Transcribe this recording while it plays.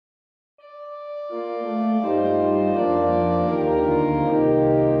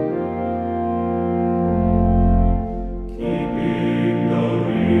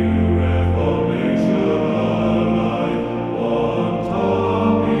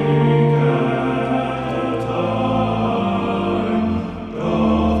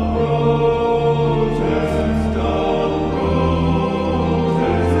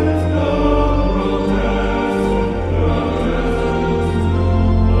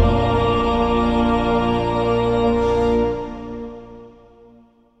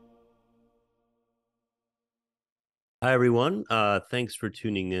Hi, everyone. Thanks for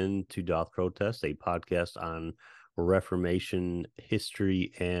tuning in to Doth Protest, a podcast on Reformation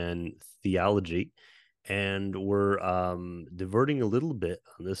history and theology. And we're diverting a little bit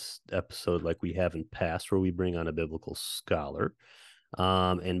on this episode, like we have in past, where we bring on a biblical scholar.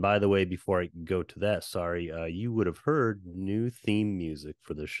 And by the way, before I go to that, sorry, you would have heard new theme music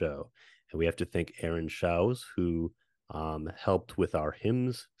for the show. And we have to thank Aaron Shows, who helped with our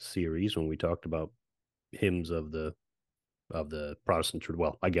hymns series when we talked about hymns of the Protestant,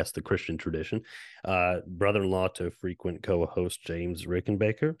 well, I guess the Christian tradition. Brother-in-law to frequent co-host James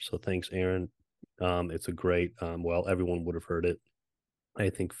Rickenbacker. So thanks, Aaron. It's a great, well, everyone would have heard it. I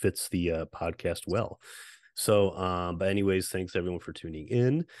think fits the podcast well. So, but anyways, thanks everyone for tuning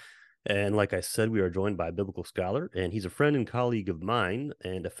in. And like I said, we are joined by a biblical scholar, and he's a friend and colleague of mine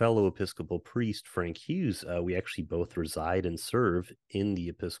and a fellow Episcopal priest, Frank Hughes. We actually both reside and serve in the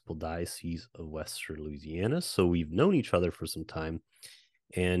Episcopal Diocese of Western Louisiana. So we've known each other for some time,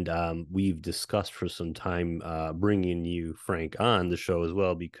 and we've discussed for some time bringing you, Frank, on the show as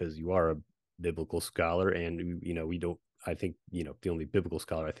well, because you are a biblical scholar, and, we don't, I think, the only biblical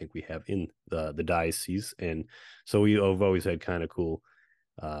scholar I think we have in the diocese. And so we have always had kind of cool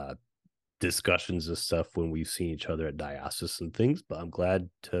discussions and stuff when we've seen each other at dioceses and things, but I'm glad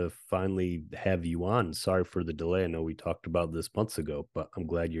to finally have you on. Sorry for the delay. I know we talked about this months ago, but I'm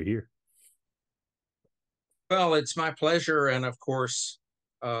glad you're here. Well, it's my pleasure. And of course,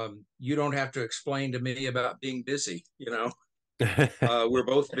 you don't have to explain to me about being busy. We're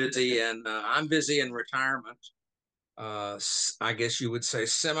both busy, and I'm busy in retirement. I guess you would say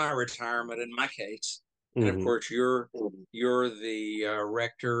semi-retirement in my case. And of Mm-hmm. course, you're the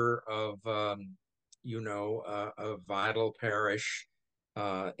rector of a vital parish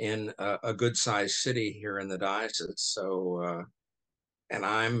in a good-sized city here in the diocese. And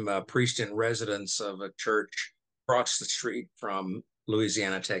I'm a priest in residence of a church across the street from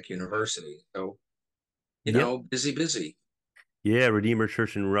Louisiana Tech University. So, Yep. busy, busy. Yeah, Redeemer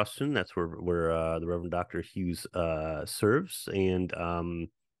Church in Ruston. That's where the Reverend Dr. Hughes serves. And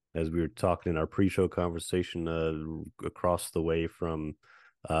as we were talking in our pre-show conversation, across the way from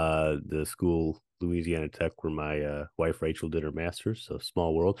the school Louisiana Tech, where my wife Rachel did her master's. So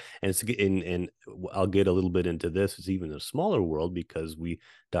small world, and and I'll get a little bit into this. It's even a smaller world because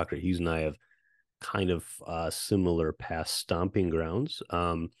Dr. Hughes and I have kind of similar past stomping grounds.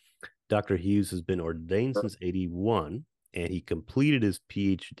 Dr. Hughes has been ordained since 81, and he completed his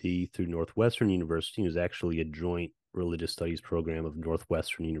PhD through Northwestern University. He was actually a joint religious studies program of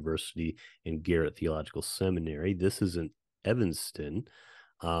Northwestern University and Garrett Theological Seminary. This is in Evanston,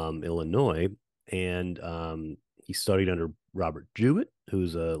 Illinois, and he studied under Robert Jewett,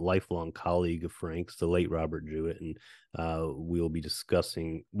 who's a lifelong colleague of Frank's, the late Robert Jewett, and we will be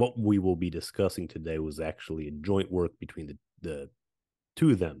discussing today was actually a joint work between the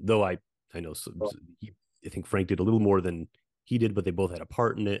two of them. Though I know I think Frank did a little more than he did, but they both had a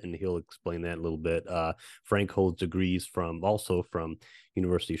part in it, and he'll explain that a little bit. Frank holds degrees from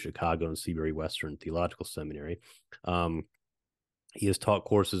University of Chicago and Seabury Western Theological Seminary. He has taught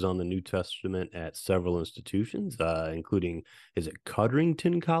courses on the New Testament at several institutions, including, is it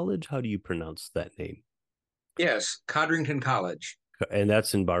Codrington College? How do you pronounce that name? Yes, Codrington College. And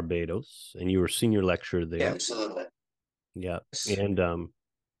that's in Barbados. And you were senior lecturer Yeah, there. absolutely. Yeah. Yes. And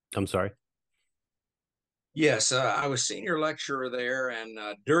I'm sorry. Yes, I was senior lecturer there, and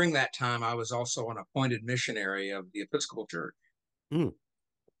during that time, I was also an appointed missionary of the Episcopal Church. Mm,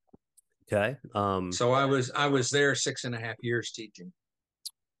 okay. So I was there 6.5 years teaching.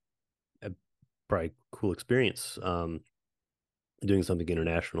 A probably cool experience. Doing something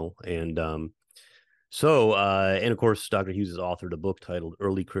international. And of course, Dr. Hughes has authored a book titled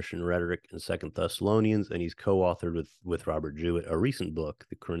Early Christian Rhetoric and Second Thessalonians, and he's co-authored with Robert Jewett a recent book,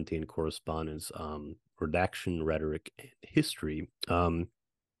 The Corinthian Correspondence, Redaction, Rhetoric, and History.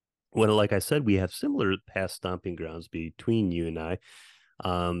 Like I said, we have similar past stomping grounds between you and I.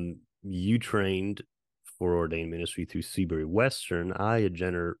 You trained for ordained ministry through Seabury Western. I, a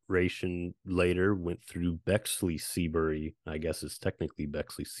generation later, went through Bexley Seabury. I guess it's technically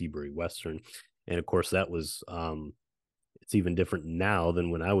Bexley Seabury Western. And of course, that was it's even different now than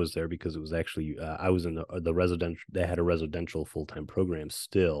when I was there because it was actually I was in the residential. They had a residential full time program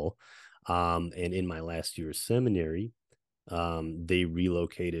still, and in my last year of seminary, they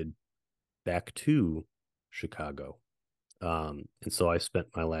relocated back to Chicago. And so I spent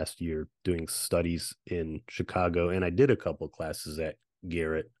my last year doing studies in Chicago, and I did a couple of classes at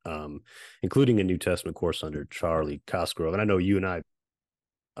Garrett, including a New Testament course under Charlie Cosgrove. And I know you and I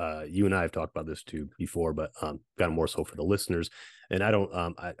have talked about this too before, but kind of more so for the listeners. And I don't,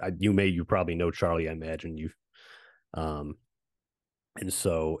 you probably know Charlie. I imagine you. Um, and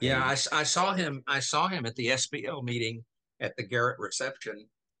so, Yeah, and I saw him. I saw him at the SBL meeting at the Garrett reception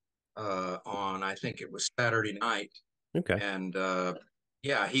on I think it was Saturday night, okay. and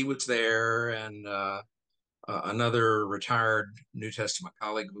yeah, he was there, and another retired New Testament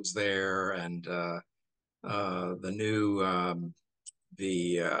colleague was there, and the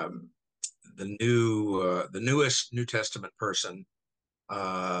new the newest New Testament person,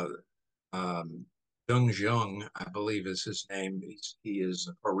 uh, um, Jung Jung, I believe is his name. He is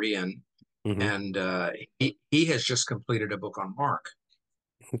Korean, Mm-hmm. and he has just completed a book on Mark,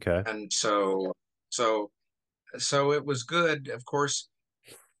 Okay. and so so it was good. Of course,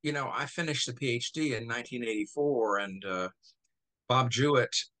 you know, I finished the PhD in 1984, and Bob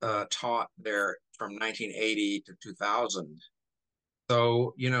Jewett taught there from 1980 to 2000.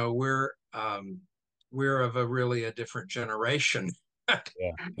 So, you know, we're of a really a different generation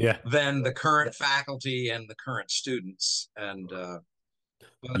Yeah. Yeah. than the current faculty and the current students. And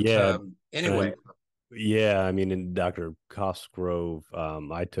but Yeah. anyway, And yeah, I mean, in Dr. Cosgrove,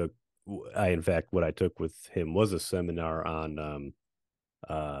 in fact, what I took with him was a seminar on,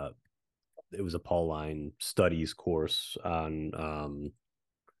 uh, it was a Pauline studies course on,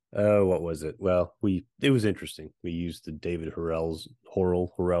 oh, what was it? Well, it was interesting. We used the David Horrell's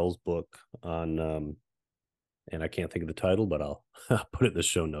book on, and I can't think of the title, but I'll put it in the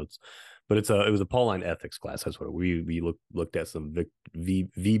show notes. But it was a Pauline ethics class. That's what we looked at some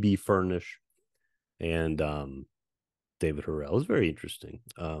VB Furnish and David Hurrell. It was very interesting.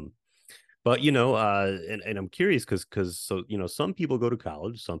 But and I'm curious because so some people go to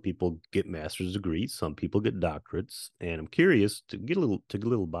college, some people get master's degrees, some people get doctorates, and I'm curious to get a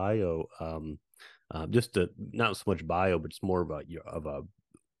little bio, just to not so much bio, but it's more about your of a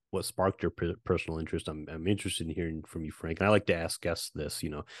what sparked your personal interest. I'm interested in hearing from you, Frank. And I like to ask guests this,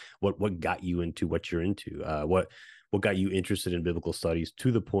 what got you into what you're into? What got you interested in biblical studies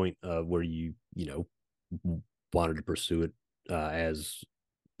to the point where wanted to as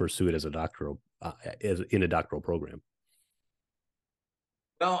pursue it as a doctoral as in a doctoral program.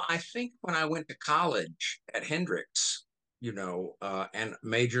 well, I think when I went to college at Hendrix, and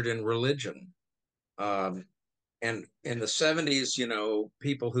majored in religion, um, and in the 70s,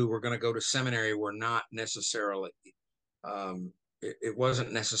 people who were going to go to seminary were not necessarily it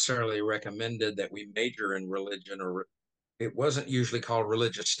wasn't necessarily recommended that we major in religion, or it wasn't usually called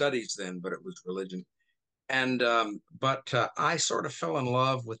religious studies then, but it was religion. And but I sort of fell in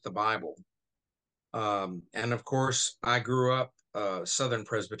love with the Bible. And of course, I grew up Southern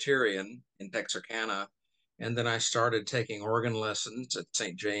Presbyterian in Texarkana, and then I started taking organ lessons at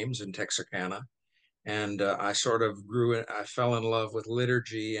St. James in Texarkana, and I sort of I fell in love with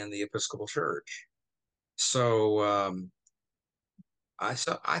liturgy and the Episcopal Church. So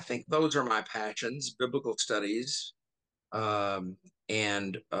I think those are my passions: biblical studies, um,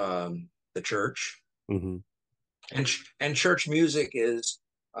 and the church, Mm-hmm. and church music is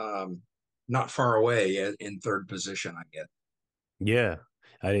um, not far away in third position, I guess. Yeah,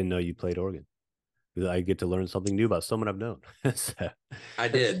 I didn't know you played organ. I get to learn something new about someone I've known. So, I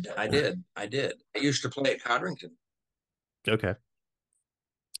used to play at Codrington. okay.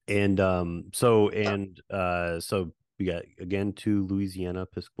 So we got again two Louisiana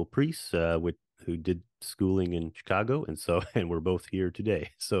Episcopal priests who did schooling in Chicago, and so and we're both here today.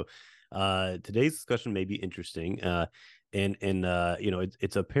 So today's discussion may be interesting.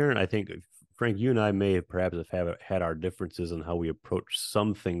 It's apparent, I think, Frank, you and I may have perhaps have had our differences on how we approach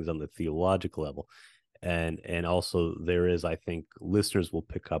some things on the theological level. And also there is, I think listeners will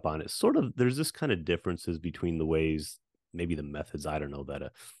pick up on it. Sort of there's this kind of differences between the ways, maybe the methods, I don't know,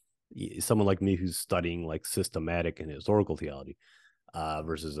 that someone like me who's studying like systematic and historical theology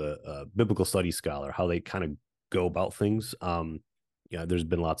versus a biblical study scholar, how they kind of go about things. Yeah, there's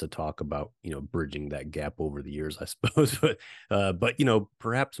been lots of talk about bridging that gap over the years, I suppose, but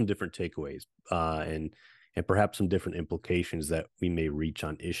perhaps some different takeaways and perhaps some different implications that we may reach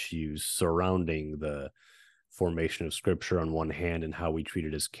on issues surrounding the formation of Scripture on one hand and how we treat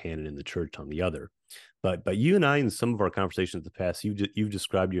it as canon in the church on the other. But you and I, in some of our conversations in the past, you've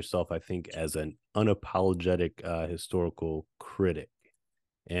described yourself, I think, as an unapologetic historical critic,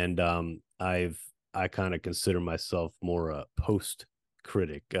 and I kind of consider myself more a post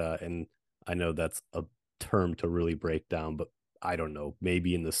critic, and I know that's a term to really break down, but I don't know,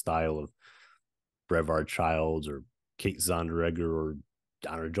 maybe in the style of Brevard Childs or Kate Zonderegger or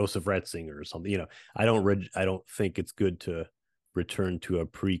I don't know, Joseph Ratzinger or something. I don't think it's good to return to a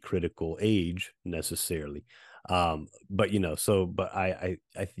pre-critical age necessarily. But you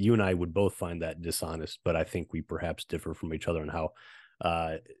and I would both find that dishonest, but I think we perhaps differ from each other on how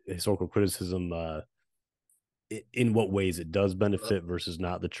historical criticism in what ways it does benefit versus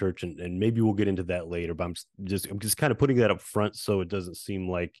not the church, and maybe we'll get into that later, but I'm just kind of putting that up front so it doesn't seem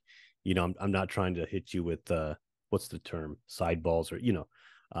like I'm not trying to hit you with what's the term, side balls, or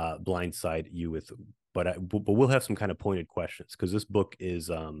blindside you with, but we'll have some kind of pointed questions because this book is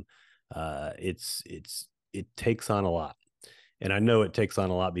it takes on a lot, and I know it takes on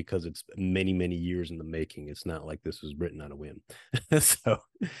a lot because it's many, many years in the making. It's not like this was written on a whim. so so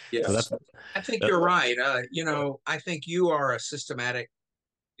Yes, that's I think that, you're right. I think you are a systematic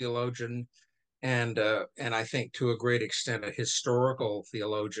theologian, and I think to a great extent a historical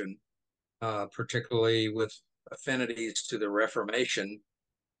theologian, particularly with affinities to the Reformation.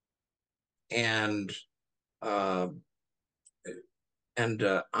 And uh,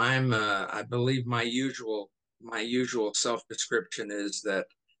 I believe my usual self description is that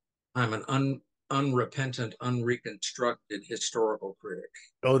I'm an unrepentant, unreconstructed historical critic.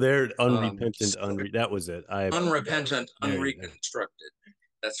 Oh, they're Um, unrepentant. That was it. Unrepentant, There you go. unreconstructed.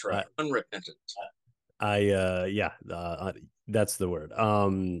 That's I, right, unrepentant, yeah, that's the word.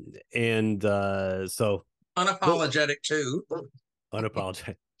 And so unapologetic too.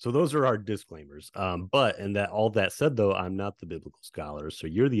 unapologetic. So those are our disclaimers. But and that all that said, though, I'm not the biblical scholar, so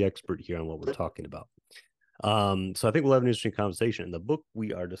you're the expert here on what we're talking about. So I think we'll have an interesting conversation. In the book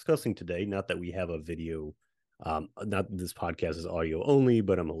we are discussing today, not that we have a video, not that this podcast is audio only,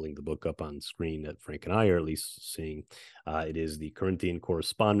 but I'm holding the book up on screen that Frank and I are at least seeing. It is the Corinthian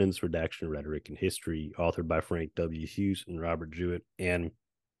Correspondence, Redaction, Rhetoric, and History, authored by Frank W. Hughes and Robert Jewett. And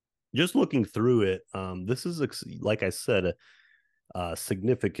just looking through it, this is, like I said, a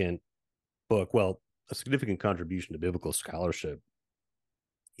significant book. Well, a significant contribution to biblical scholarship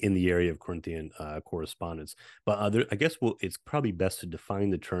in the area of Corinthian correspondence. But I guess it's probably best to define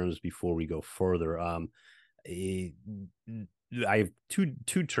the terms before we go further. I have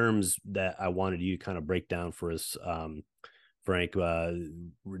two terms that I wanted you to kind of break down for us, Frank.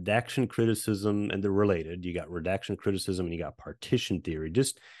 Redaction criticism, and they're related. You got redaction criticism and you got partition theory.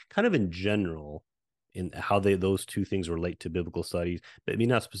 Just kind of in general, in how those two things relate to biblical studies. But I mean,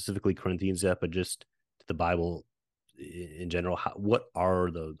 not specifically Corinthians yet, but just the Bible in general. What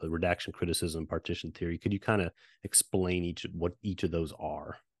are the redaction criticism, partition theory? Could you kind of explain what each of those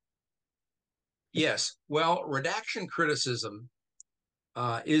are? Yes. Well, redaction criticism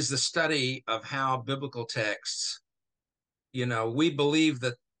is the study of how biblical texts, we believe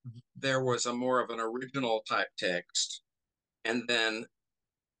that there was a more of an original type text, and then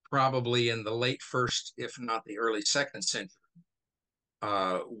probably in the late first, if not the early second century,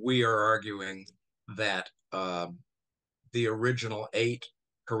 we are arguing that the original 8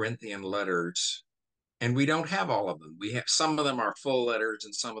 Corinthian letters, and we don't have all of them. We have some of them are full letters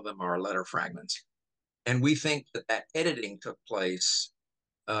and some of them are letter fragments. And we think that editing took place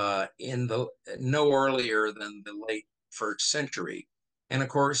in the no earlier than the late first century. And of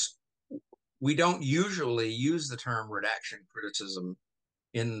course, we don't usually use the term redaction criticism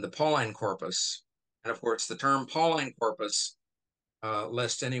in the Pauline corpus. And of course, the term Pauline corpus,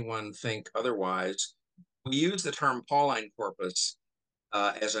 lest anyone think otherwise, we use the term Pauline corpus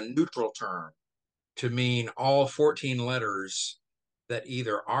as a neutral term to mean all 14 letters that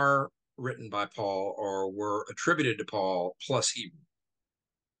either are written by Paul or were attributed to Paul plus Hebrew.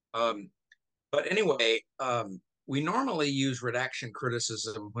 Um, but anyway, we normally use redaction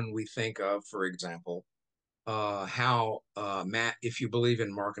criticism when we think of, for example, how if you believe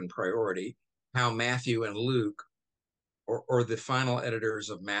in Markan priority, how Matthew and Luke, or the final editors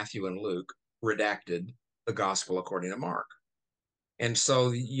of Matthew and Luke, redacted the gospel according to Mark. And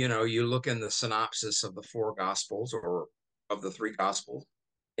so, you look in the synopsis of the 4 gospels or of the 3 gospels,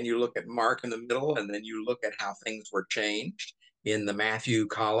 and you look at Mark in the middle, and then you look at how things were changed in the Matthew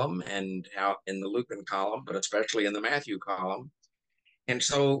column and how in the Lucan column, but especially in the Matthew column. And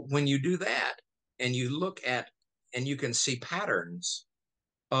so when you do that and you look at, and you can see patterns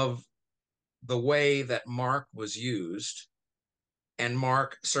of the way that Mark was used, and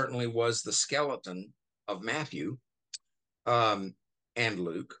Mark certainly was the skeleton of Matthew, and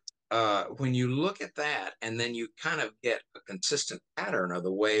Luke. when you look at that, and then you kind of get a consistent pattern of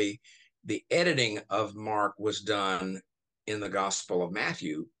the way the editing of Mark was done in the Gospel of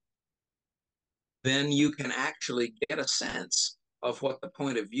Matthew, then you can actually get a sense of what the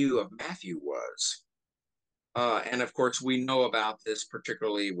point of view of Matthew was. And of course, we know about this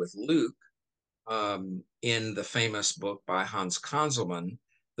particularly with Luke in the famous book by Hans Conzelmann,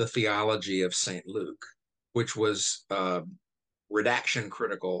 The Theology of St. Luke, which was redaction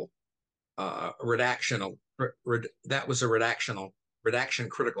critical, redactional, that was a redaction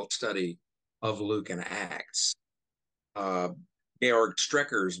critical study of Luke and Acts. Uh, Georg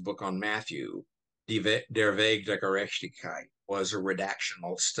Strecker's book on Matthew, Der Weg der Gerechtigkeit, was a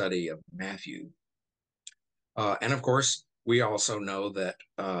redactional study of Matthew. And of course, we also know that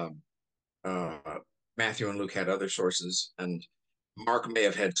uh, Matthew and Luke had other sources, and Mark may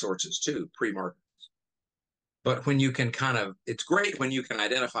have had sources too, pre-Mark. But when you can it's great when you can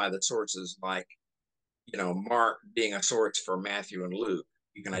identify the sources, like, Mark being a source for Matthew and Luke,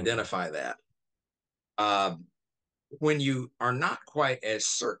 you can Mhm. identify that. Uh, when you are not quite as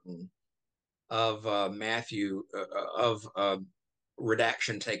certain of Matthew, of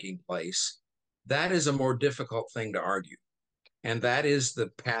redaction taking place, that is a more difficult thing to argue. And that is the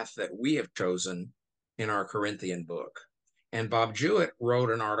path that we have chosen in our Corinthian book. And Bob Jewett wrote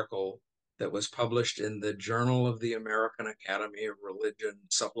an article that was published in the Journal of the American Academy of Religion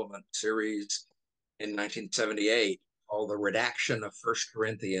supplement series in 1978, called The Redaction of First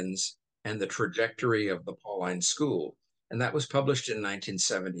Corinthians and the Trajectory of the Pauline School. And that was published in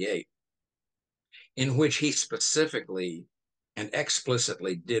 1978, in which he specifically and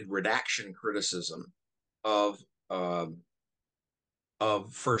explicitly did redaction criticism of um,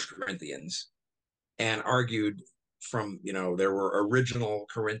 of First Corinthians, and argued from, there were original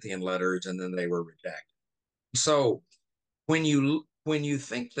Corinthian letters and then they were redacted. So when you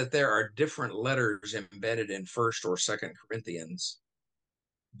think that there are different letters embedded in First or Second Corinthians,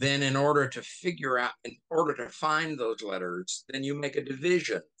 then in order to find those letters, then you make a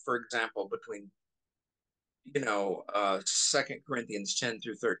division, for example, between Second Corinthians 10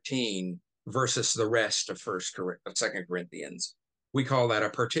 through 13 versus the rest of Second Corinthians. We call that a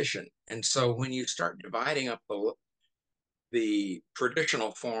partition. And so when you start dividing up the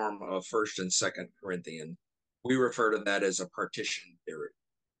traditional form of First and Second Corinthians, we refer to that as a partition theory.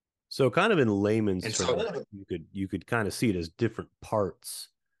 So kind of in layman's And terms, so, you could kind of see it as different parts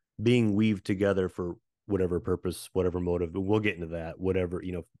being weaved together for whatever purpose, whatever motive. We'll get into that, whatever,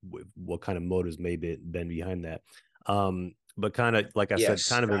 what kind of motives may be been behind that. But kind of like I said, yes,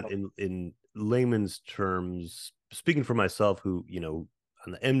 kind of in layman's terms, speaking for myself, who,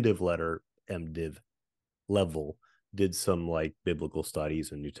 on the MDiv level, did some like biblical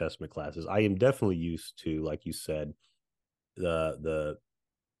studies and New Testament classes. I am definitely used to, like you said, the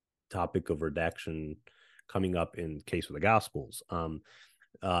topic of redaction coming up in case of the Gospels.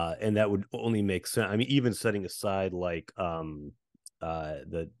 And that would only make sense. I mean, even setting aside like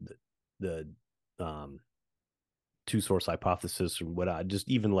the two source hypothesis or what, I just,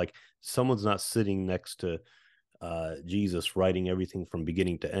 even like someone's not sitting next to Jesus writing everything from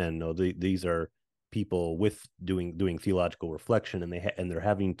beginning to end. No, these are people with doing theological reflection, and and they're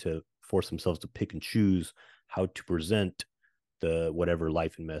having to force themselves to pick and choose how to present the whatever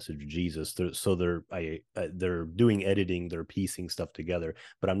life and message of Jesus. They're doing editing, they're piecing stuff together.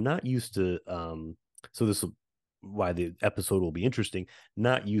 But I'm not used to so this will why the episode will be interesting.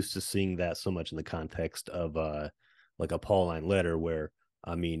 Not used to seeing that so much in the context of like a Pauline letter, where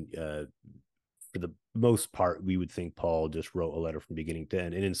I mean, for the most part, we would think Paul just wrote a letter from beginning to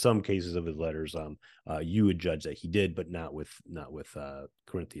end. And in some cases of his letters, you would judge that he did, but not with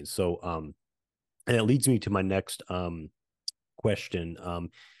Corinthians. So and it leads me to my next question.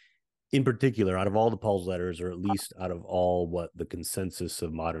 In particular, out of all the Paul's letters, or at least out of all what the consensus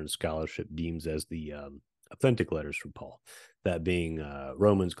of modern scholarship deems as the authentic letters from Paul, that being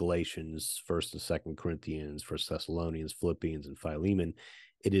Romans, Galatians, First and Second Corinthians, First Thessalonians, Philippians, and Philemon,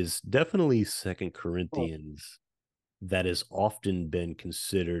 it is definitely Second Corinthians that has often been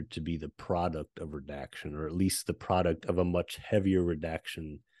considered to be the product of redaction, or at least the product of a much heavier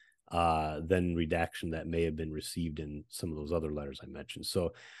redaction than redaction that may have been received in some of those other letters I mentioned.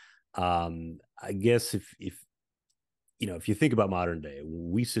 So I guess if you think about modern day,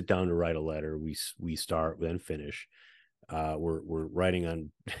 we sit down to write a letter, we start, then finish. We're writing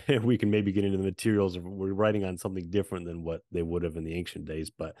on we can maybe get into the materials of, we're writing on something different than what they would have in the ancient days,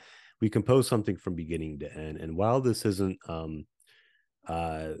 but we compose something from beginning to end. And while this isn't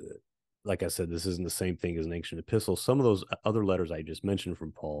uh like I said, this isn't the same thing as an ancient epistle, some of those other letters I just mentioned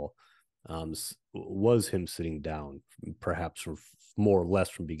from Paul was him sitting down, perhaps from more or less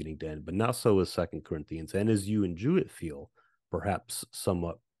from beginning to end, but not so with Second Corinthians. And as you and Jewett feel, perhaps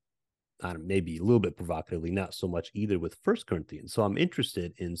somewhat, maybe a little bit provocatively, not so much either with First Corinthians. So I'm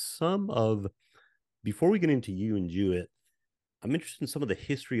interested in some of, before we get into you and Jewett, I'm interested in some of the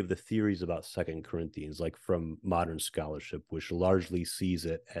history of the theories about Second Corinthians, like from modern scholarship, which largely sees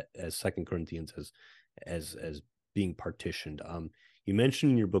it as Second Corinthians as being partitioned. You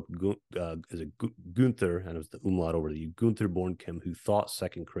mentioned in your book as a Gunther, and it was the umlaut over you, Gunther Bornkamm, who thought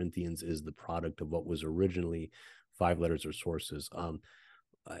Second Corinthians is the product of what was originally five letters or sources.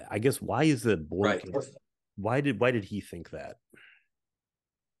 I guess why is that Right. Bornkamm? Why did he think that?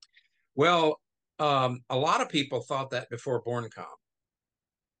 Well, a lot of people thought that before Bornkamm.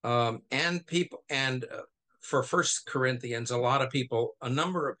 For First Corinthians, a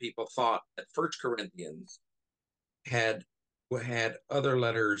number of people thought that First Corinthians had had other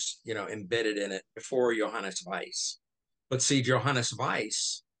letters, embedded in it before Johannes Weiss. But see, Johannes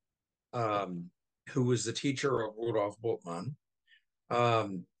Weiss, who was the teacher of Rudolf Bultmann,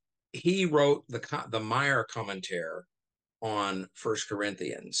 um, he wrote the Meyer commentary on First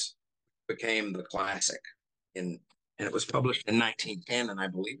Corinthians, became the classic in, and it was published in 1910, and I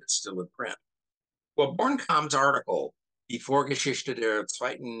believe it's still in print. Well, Bornkamm's article, Die Vorgeschichte der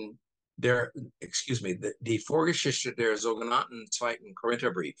zweiten, die Vorgeschichte der sogenannten zweiten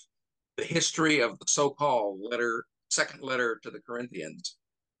Korintherbrief, the history of the so-called second letter to the Corinthians,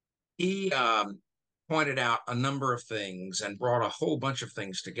 he pointed out a number of things and brought a whole bunch of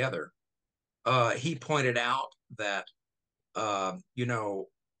things together. He pointed out that,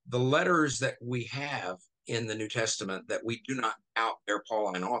 the letters that we have in the New Testament that we do not doubt their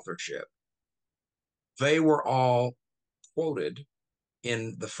Pauline authorship, they were all quoted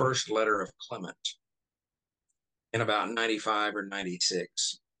in the first letter of Clement in about 95 or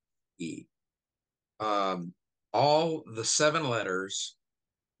 96 E. All the seven letters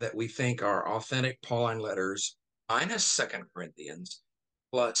that we think are authentic Pauline letters, minus Second Corinthians,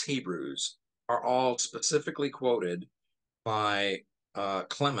 plus Hebrews, are all specifically quoted by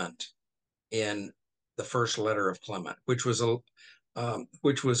Clement in the first letter of Clement, which was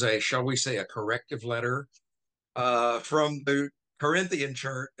a, shall we say, a corrective letter from the Corinthian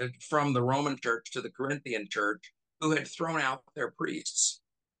church, from the Roman church to the Corinthian church, who had thrown out their priests.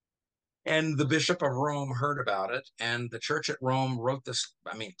 And the Bishop of Rome heard about it, and the church at Rome wrote this.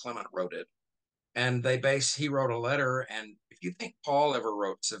 I mean, Clement wrote it, and he wrote a letter. And if you think Paul ever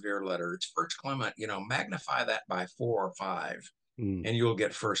wrote severe letters, First Clement, magnify that by 4 or 5, Mm. and you'll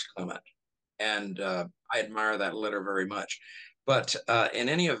get First Clement. And I admire that letter very much. But in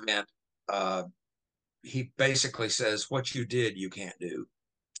any event, he basically says, what you did, you can't do.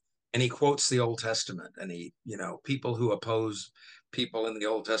 And he quotes the Old Testament, and people who oppose people in the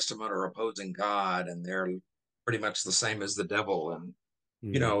Old Testament are opposing God, and they're pretty much the same as the devil, and,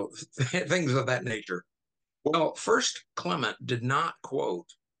 Mm. things of that nature. Well, First Clement did not quote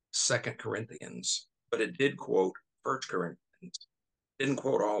Second Corinthians, but it did quote First Corinthians. Didn't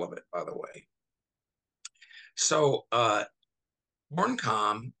quote all of it, by the way. So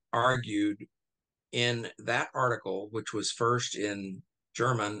Bornkamm argued in that article, which was first in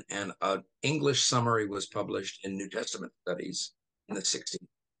German, and an English summary was published in New Testament Studies in the 60s,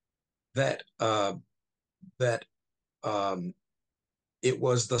 that that it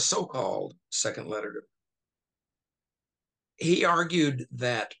was the so-called second letter. He argued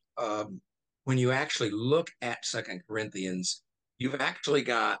that when you actually look at Second Corinthians, you've actually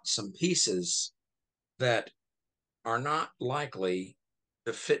got some pieces that are not likely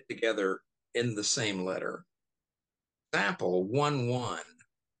to fit together in the same letter. Example 1:1,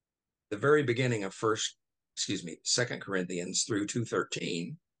 the very beginning of Second Corinthians through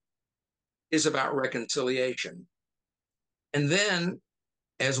 2:13 is about reconciliation. And then,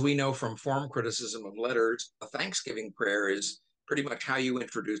 as we know from form criticism of letters, a Thanksgiving prayer is pretty much how you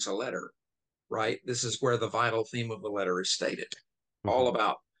introduce a letter, right? This is where the vital theme of the letter is stated, all Mm-hmm.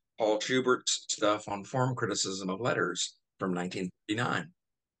 about Paul Schubert's stuff on form criticism of letters from 1939.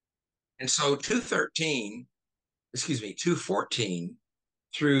 And so 214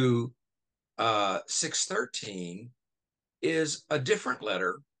 through 613 is a different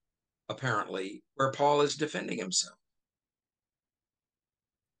letter, apparently, where Paul is defending himself.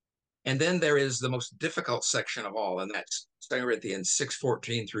 And then there is the most difficult section of all, and that's 2 Corinthians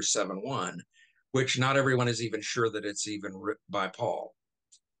 6:14 through 7:1, which not everyone is even sure that it's even written by Paul,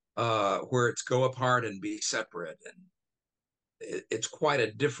 where it's go apart and be separate. And it's quite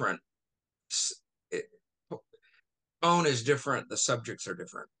a different, it, tone is different, the subjects are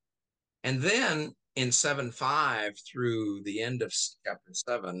different. And then in 7:5 through the end of chapter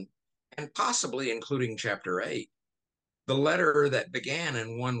 7, and possibly including chapter 8. The letter that began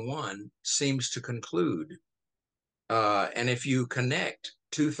in 1:1 seems to conclude. And if you connect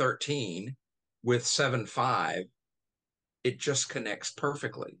 2:13 with 7:5, it just connects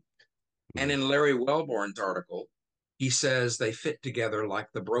perfectly. And Mm. in Larry Wellborn's article, he says they fit together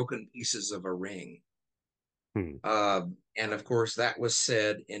like the broken pieces of a ring. Mm. And of course, that was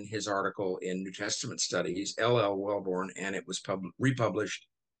said in his article in New Testament Studies, L.L. Wellborn, and it was republished,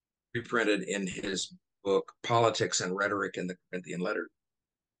 reprinted in his book, Politics and Rhetoric in the Corinthian Letters.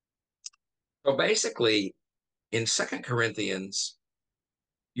 So basically, in Second Corinthians,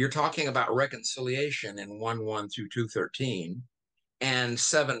 you're talking about reconciliation in 1:1 through 2:13 and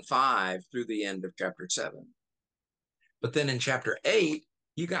 7:5 through the end of chapter 7. But then in chapter 8,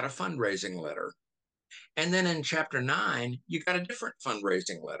 you got a fundraising letter. And then in chapter 9, you got a different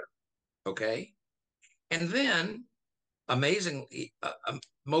fundraising letter. Okay. And then, amazingly,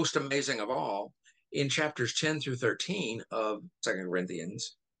 most amazing of all, in chapters 10 through 13 of Second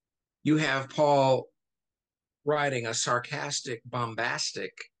Corinthians, you have Paul writing a sarcastic,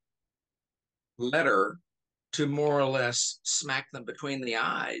 bombastic letter to more or less smack them between the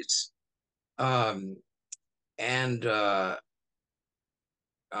eyes, um, and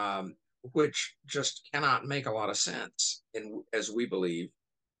which just cannot make a lot of sense, as we believe,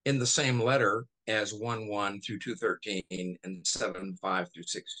 in the same letter as 1:1 through 2:13 and 7:5 through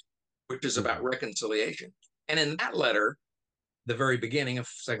 6, which is about Mm. reconciliation. And in that letter, the very beginning of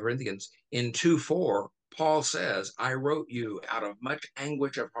Second Corinthians, in 2:4, Paul says, I wrote you out of much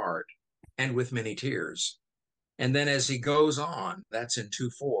anguish of heart and with many tears. And then as he goes on, that's in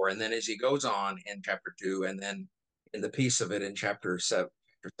 2:4, and then as he goes on in chapter 2, and then in the piece of it in chapter 7,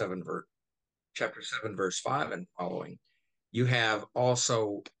 verse 5 and following, you have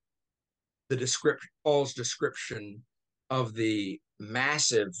also the description, Paul's description of the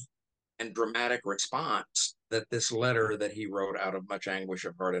massive and dramatic response that this letter that he wrote out of much anguish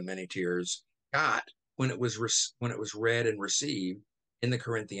of heart and many tears got when it was read and received in the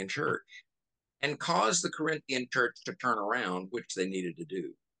Corinthian church, and caused the Corinthian church to turn around, which they needed to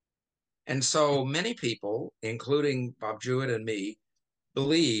do. And so many people, including Bob Jewett and me,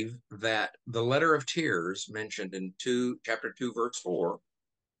 believe that the letter of tears mentioned in chapter 2, verse 4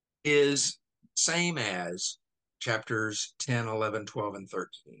 is same as chapters 10, 11, 12, and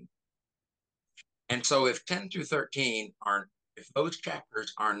 13. And so if 10 through 13 aren't, if those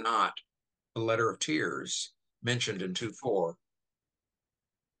chapters are not the letter of tears mentioned in 2:4,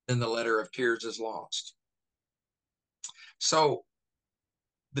 then the letter of tears is lost. So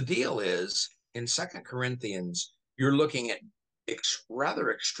the deal is in Second Corinthians, you're looking at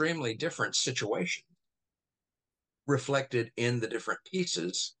rather extremely different situations reflected in the different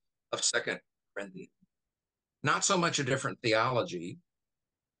pieces of Second Corinthians. Not so much a different theology,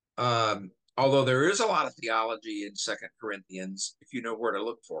 although there is a lot of theology in Second Corinthians if you know where to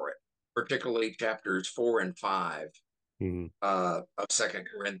look for it, particularly chapters 4 and 5 Mm. of Second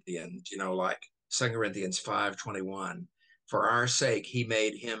Corinthians. You know, like Second Corinthians 5:21. For our sake, he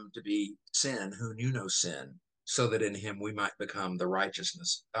made him to be sin who knew no sin, so that in him we might become the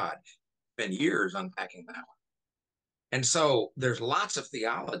righteousness of God. It's been years unpacking that one. And so there's lots of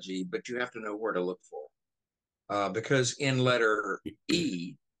theology, but you have to know where to look for. Because in letter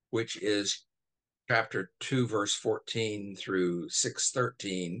E, which is chapter 2, verse 14 through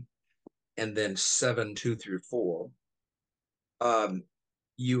 6:13, and then 7:2 through 4,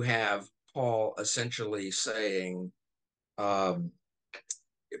 you have Paul essentially saying, um,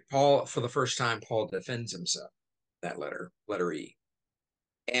 Paul, for the first time, Paul defends himself, that letter E.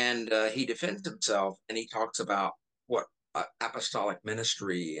 And he defends himself and he talks about what apostolic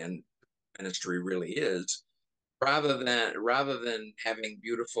ministry and ministry really is, rather than having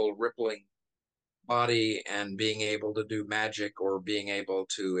beautiful rippling body and being able to do magic or being able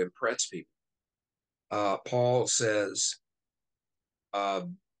to impress people. Paul says, uh,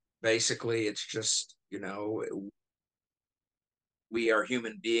 basically, it's just, we are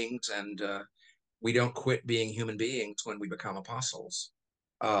human beings and we don't quit being human beings when we become apostles.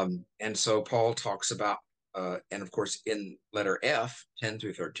 And so Paul talks about, and of course, in letter F, 10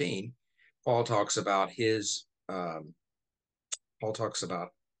 through 13, Paul talks about Paul talks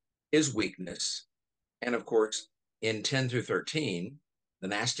about his weakness. And of course, in 10 through 13, the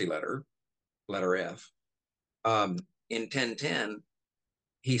nasty letter F, in 10:10,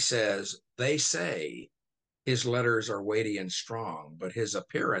 he says, they say his letters are weighty and strong, but his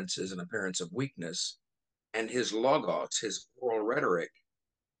appearance is an appearance of weakness, and his logos, his oral rhetoric,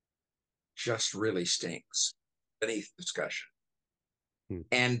 just really stinks beneath discussion. Mm.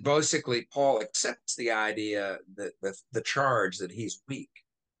 And basically, Paul accepts the idea that the charge that he's weak.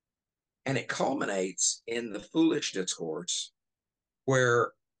 And it culminates in the foolish discourse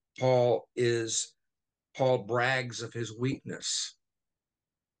where Paul is Paul brags of his weakness.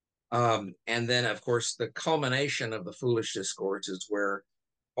 And then, of course, the culmination of the foolish discourse is where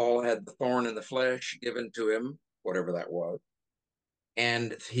Paul had the thorn in the flesh given to him, whatever that was,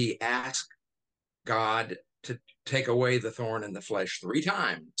 and he asked God to take away the thorn in the flesh 3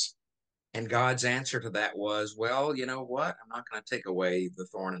 times. And God's answer to that was, well, you know what? I'm not going to take away the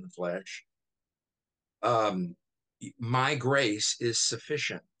thorn in the flesh. Um, my grace is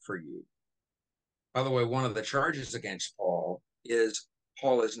sufficient for you. By the way, one of the charges against Paul is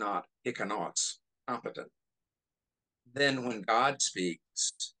not ikanos, competent. Then when God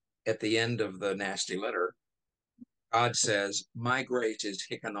speaks at the end of the nasty letter, God says, my grace is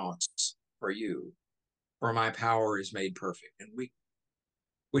ikanos for you, for my power is made perfect in weakness,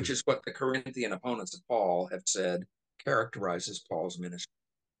 which is what the Corinthian opponents of Paul have said characterizes Paul's ministry.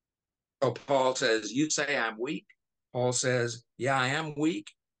 So Paul says, you say I'm weak. Paul says, yeah, I am weak.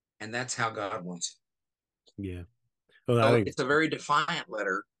 And that's how God wants Yeah. Well, it. I So think, it's a very defiant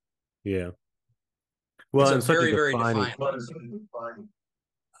letter. yeah. It's Well, a and such a very, very defining, defiant letter.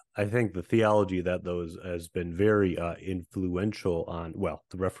 I think the theology of that though has been very influential on, well,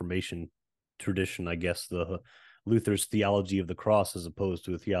 the Reformation tradition. I guess the Luther's theology of the cross, as opposed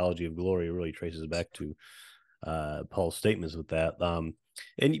to a theology of glory, really traces back to Paul's statements with that.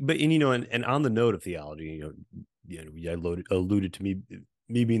 And on the note of theology, I alluded to me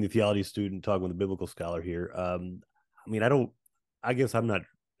being the theology student, talking with a biblical scholar here. I mean, I guess I'm not,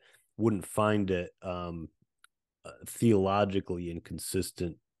 wouldn't find it theologically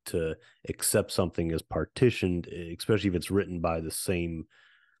inconsistent to accept something as partitioned, especially if it's written by the same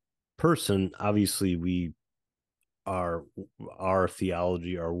person. Obviously, our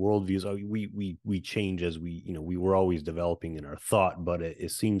theology, our worldviews, we change as we were always developing in our thought. But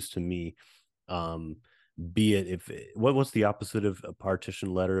it seems to me, um, be it if what's the opposite of a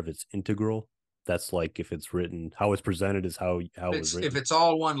partition letter? If it's integral, that's like if it's written, how it's presented is how it was If written. it's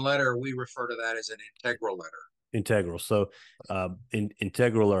all one letter, we refer to that as an integral letter. Integral. So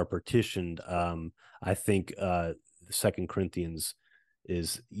integral or partitioned. I think Second Corinthians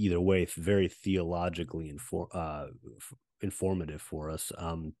is either way very theologically informative for us.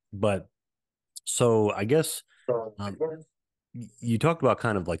 But so I guess um, you talked about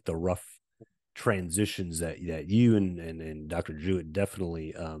kind of like the rough transitions that you and Dr. Jewett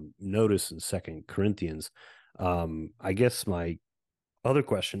definitely notice in Second Corinthians. I guess my other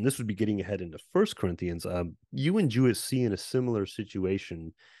question, this would be getting ahead into First Corinthians. You and Jewett see in a similar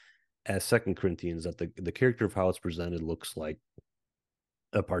situation as Second Corinthians, that the character of how it's presented looks like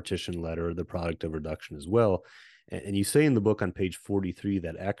a partition letter, the product of reduction as well. And you say in the book on page 43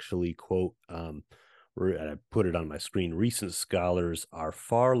 that actually, quote, I put it on my screen, recent scholars are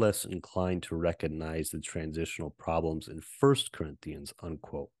far less inclined to recognize the transitional problems in First Corinthians,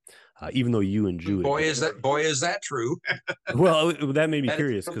 unquote. Even though you and Jewett, Boy, is that true. well, that made me That is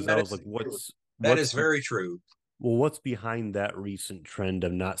curious because I that was is like, that what's is very true. well, what's behind that recent trend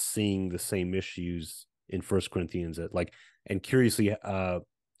of not seeing the same issues in First Corinthians? And curiously,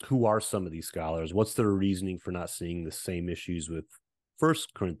 who are some of these scholars? What's their reasoning for not seeing the same issues with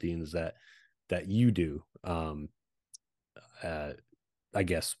First Corinthians that you do? Uh, I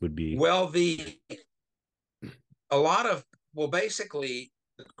guess would be. Well, the a lot of well, basically,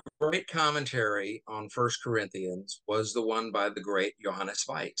 the great commentary on First Corinthians was the one by the great Johannes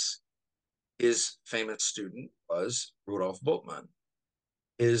Weiss. His famous student was Rudolf Bultmann.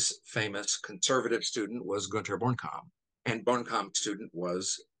 His famous conservative student was Gunter Bornkamm, and Bornkamm's student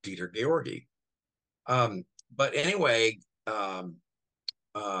was Dieter Georgi. But anyway, Johannes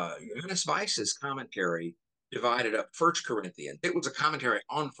Weiss's commentary divided up First Corinthians. It was a commentary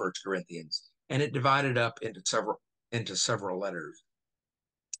on First Corinthians, and it divided up into several letters.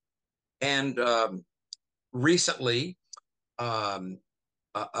 And recently, a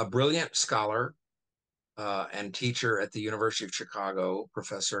brilliant scholar and teacher at the University of Chicago,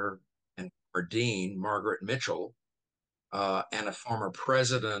 professor and dean Margaret Mitchell, and a former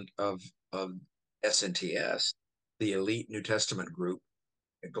president of SNTS, the elite New Testament group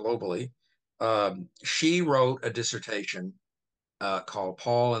globally. She wrote a dissertation called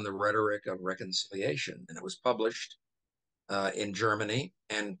Paul and the Rhetoric of Reconciliation, and it was published in Germany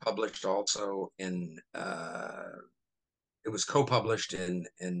and published also it was co-published in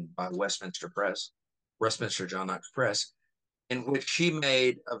by Westminster Press, Westminster John Knox Press, in which she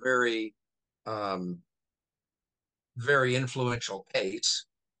made a um, very influential case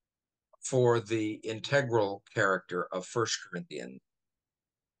for the integral character of First Corinthians,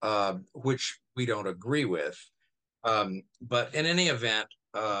 which we don't agree with. But in any event,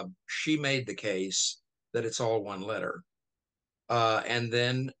 she made the case that it's all one letter. And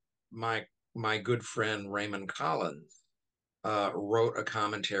then my my good friend Raymond Collins wrote a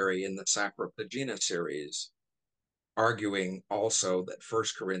commentary in the Sacropagina series, arguing also that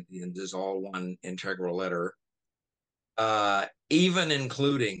First Corinthians is all one integral letter, even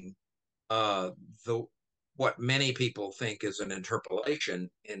including uh, the what many people think is an interpolation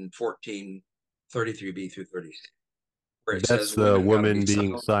in 1433b through 36, where it That's says the women got to be woman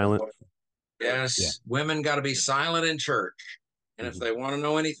being silent. silent. Yeah. Yes, women got to be silent in church. And if Hmm. they want to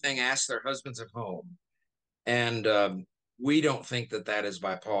know anything, ask their husbands at home. And we don't think that that is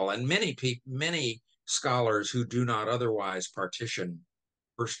by Paul. And many scholars who do not otherwise partition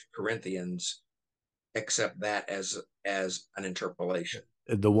First Corinthians accept that as an interpolation.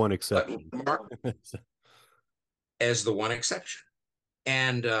 The one But exception. as the one exception,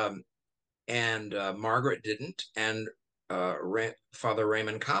 and Margaret didn't, and Father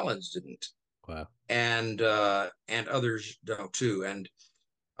Raymond Collins didn't, Wow. and others don't too. And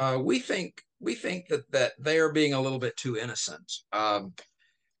we think that they are being a little bit too innocent,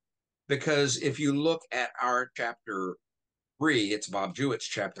 because if you look at our chapter 3, it's Bob Jewett's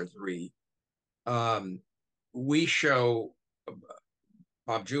chapter 3. Um, we show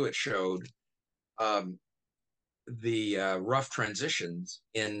Bob Jewett showed um, the rough transitions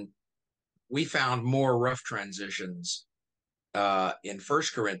in. We found more rough transitions in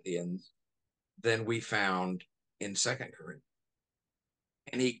First Corinthians than we found in Second Corinthians.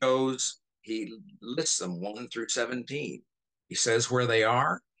 And he lists them 1 through 17. He says where they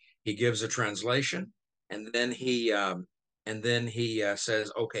are. He gives a translation, and then he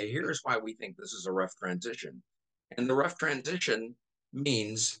says, okay, here's why we think this is a rough transition. And the rough transition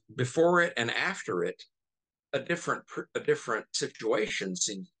means before it and after it, a different situation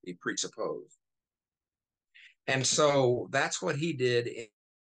seems to be presupposed. And so that's what he did in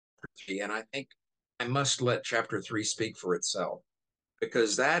 3. And I think I must let chapter 3 speak for itself,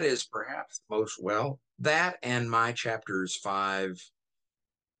 because that is perhaps the most, well, that and my chapters 5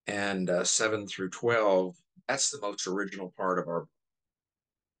 and 7 through 12, that's the most original part of our,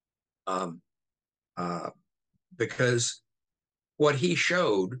 um, uh, because what he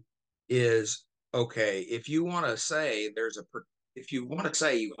showed is, okay, if you want to say if you want to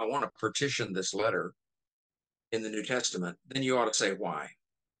say, I want to partition this letter in the New Testament, then you ought to say why,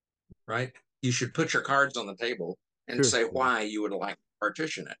 right? You should put your cards on the table and Sure. say Yeah. why you would like to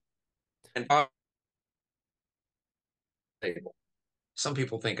partition it. And table. Some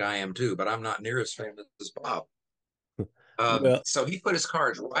people think I am too, but I'm not near as famous as Bob. Well, So he put his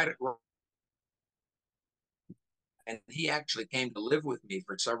cards right, and he actually came to live with me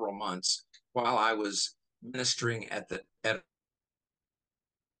for several months while I was ministering at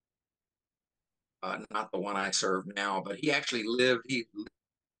not the one I serve now, but he actually lived.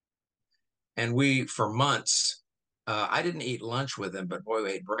 And we for months. I didn't eat lunch with him, but boy,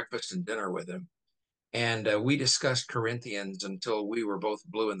 we ate breakfast and dinner with him, and we discussed Corinthians until we were both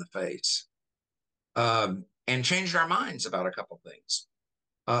blue in the face, and changed our minds about a couple things.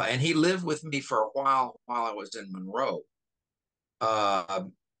 And he lived with me for a while I was in Monroe, uh,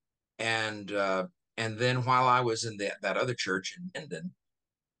 and uh, and then while I was in that other church in Minden,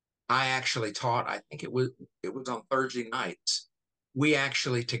 I actually taught. I think it was on Thursday nights. We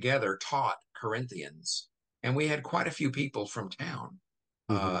actually together taught Corinthians, and we had quite a few people from town.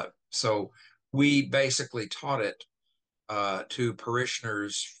 mhm. So we basically taught it to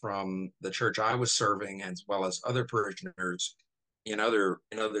parishioners from the church I was serving, as well as other parishioners in other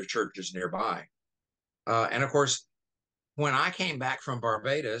churches nearby. And of course, when I came back from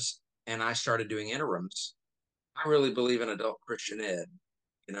Barbados and I started doing interims, I really believe in adult Christian ed.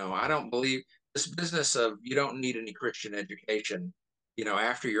 I don't believe this business of you don't need any Christian education,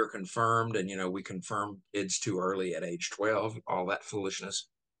 after you're confirmed, and, we confirm kids too early at age 12, all that foolishness.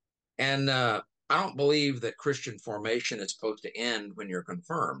 And I don't believe that Christian formation is supposed to end when you're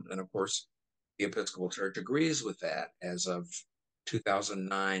confirmed. And of course, the Episcopal Church agrees with that as of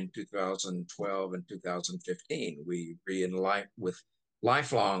 2009, 2012, and 2015. We agree in life with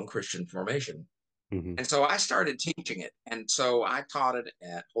lifelong Christian formation. Mhm. And so I started teaching it. And so I taught it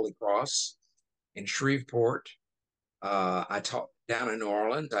at Holy Cross in Shreveport. I taught down in New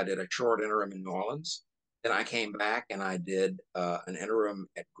Orleans. I did a short interim in New Orleans. Then I came back and I did an interim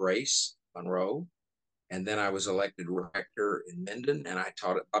at Grace, Monroe. And then I was elected rector in Minden, and I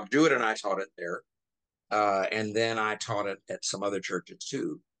taught it. Bob Jewett and I taught it there. And then I taught it at some other churches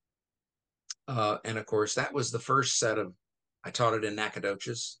too. And of course, that was the first set of. I taught it in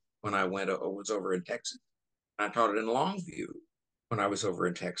Nacogdoches when I was over in Texas. I taught it in Longview when I was over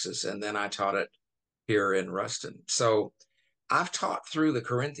in Texas, and then I taught it here in Ruston. So I've taught through the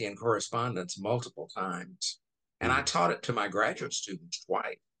Corinthian correspondence multiple times, and I Mm-hmm. taught it to my graduate students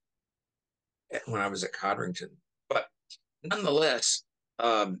twice when I was at Codrington. But nonetheless,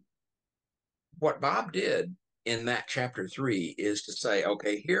 um, what Bob did in that chapter 3 is to say,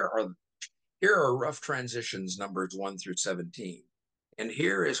 okay, here are rough transitions, numbers 1 through 17. And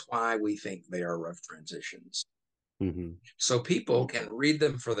here is why we think they are rough transitions. Mm-hmm. So people can read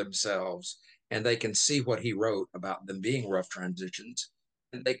them for themselves and they can see what he wrote about them being rough transitions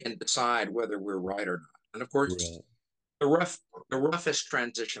and they can decide whether we're right or not. And of course, Right. the rough the roughest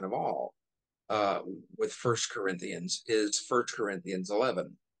transition of all uh, with First Corinthians is First Corinthians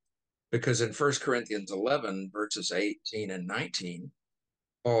 11, because in First Corinthians 11 verses 18 and 19,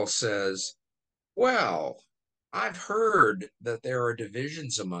 Paul says, well, I've heard that there are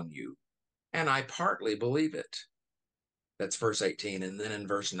divisions among you, and I partly believe it. That's verse 18. And then in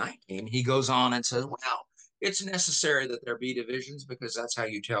verse 19, he goes on and says, well, it's necessary that there be divisions because that's how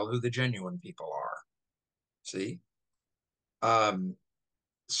you tell who the genuine people are. See? Um,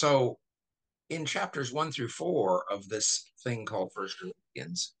 so in chapters 1 through 4 of this thing called First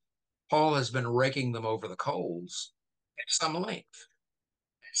Corinthians, Paul has been raking them over the coals at some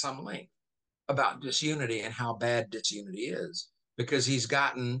length about disunity and how bad disunity is, because he's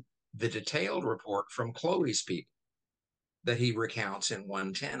gotten the detailed report from Chloe's people that he recounts in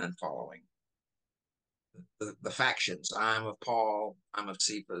 110 and following. The factions. I'm of Paul, I'm of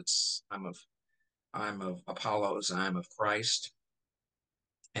Cephas, I'm of Apollos, I'm of Christ.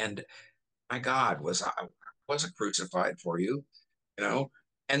 And my God, I wasn't crucified for you, you know?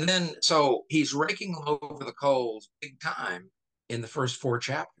 And then so he's raking them over the coals big time in the first 4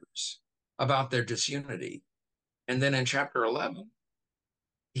 chapters about their disunity. And then in chapter 11,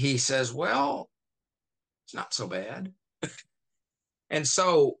 he says, well, it's not so bad. And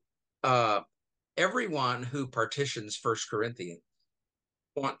so uh, everyone who partitions First Corinthians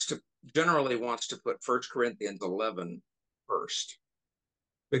wants to generally wants to put First Corinthians 11 first,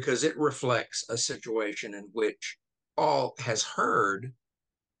 because it reflects a situation in which Paul has heard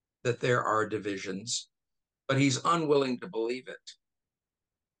that there are divisions, but he's unwilling to believe it.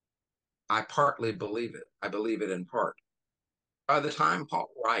 I partly believe it. I believe it in part. By the time Paul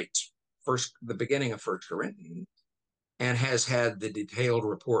writes the beginning of First Corinthians and has had the detailed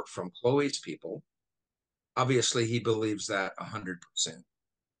report from Chloe's people, obviously he believes that 100%.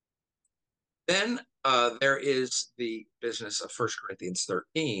 Then there is the business of First Corinthians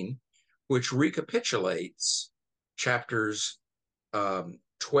 13, which recapitulates chapters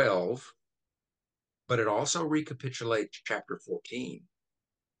 12, but it also recapitulates chapter 14.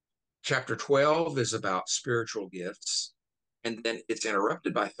 Chapter 12 is about spiritual gifts, and then it's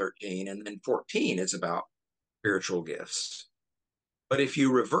interrupted by 13, and then 14 is about spiritual gifts. But if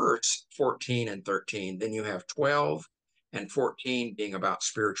you reverse 14 and 13, then you have 12 and 14 being about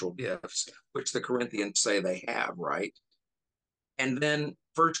spiritual gifts, which the Corinthians say they have, right? And then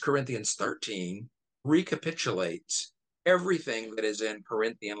First Corinthians 13 recapitulates everything that is in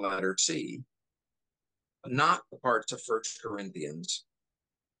Corinthian letter C, not the parts of First Corinthians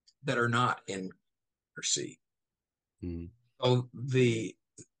that are not in letter C. Mm-hmm. So the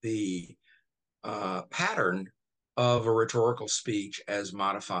pattern of a rhetorical speech as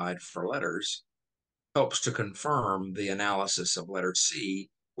modified for letters helps to confirm the analysis of letter C,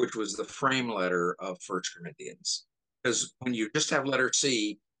 which was the frame letter of First Corinthians. Because when you just have letter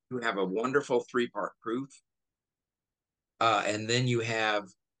C, you have a wonderful 3-part proof. And then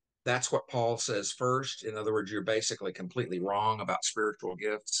that's what Paul says first. In other words, you're basically completely wrong about spiritual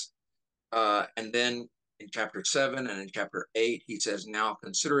gifts. And then in chapter 7 and in chapter 8, he says, now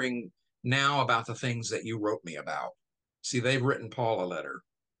considering now about the things that you wrote me about. See, they've written Paul a letter.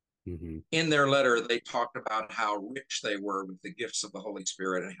 Mm-hmm. In their letter, they talked about how rich they were with the gifts of the Holy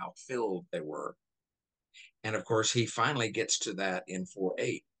Spirit and how filled they were. And of course, he finally gets to that in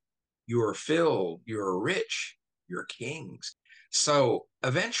 4:8. You are filled, you're rich, you're kings. So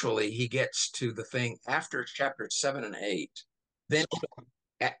eventually he gets to the thing after chapter 7 and 8. Then,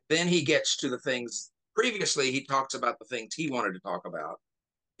 then he gets to the things previously he talks about the things he wanted to talk about.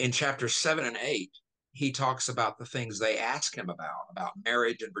 In chapter 7 and 8, he talks about the things they ask him about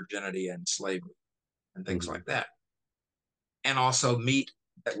marriage and virginity and slavery and things Mm-hmm. like that. And also meat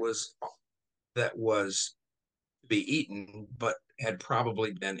that was to be eaten, but had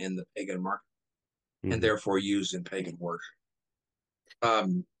probably been in the pagan market and Mm-hmm. therefore used in pagan worship.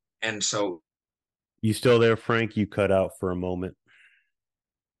 And so You still there, Frank? You cut out for a moment.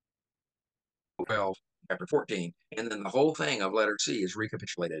 12, chapter 14, and then the whole thing of letter C is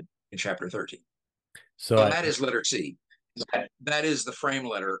recapitulated in chapter 13. So So I that is letter C. That is the frame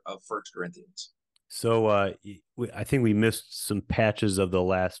letter of First Corinthians. So I think we missed some patches of the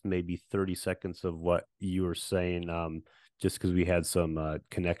last maybe 30 seconds of what you were saying, just because we had some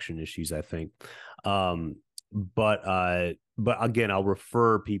connection issues, I think. But again, I'll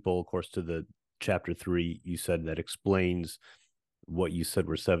refer people, of course, to the chapter 3 you said that explains what you said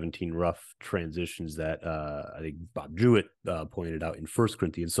were 17 rough transitions that I think Bob Jewett pointed out in First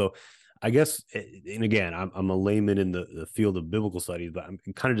Corinthians. So I guess, and again, I'm a layman in the field of biblical studies, but I'm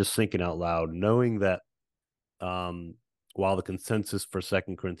kind of just thinking out loud, knowing that um, while the consensus for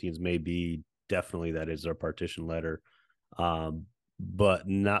Second Corinthians may be definitely that is our partition letter, but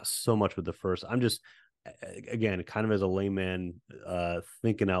not so much with the first. I'm just again kind of as a layman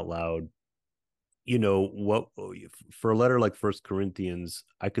thinking out loud. What for a letter like First Corinthians,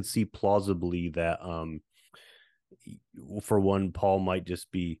 I could see plausibly that for one, Paul might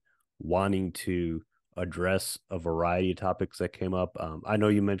just be wanting to address a variety of topics that came up. I know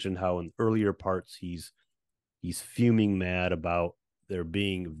you mentioned how in earlier parts he's fuming mad about there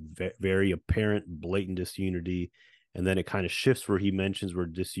being very apparent, blatant disunity, and then it kind of shifts where he mentions where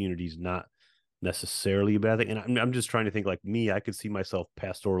disunity is not necessarily a bad thing. And I'm just trying to think like me, I could see myself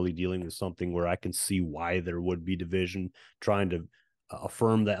pastorally dealing with something where I can see why there would be division, trying to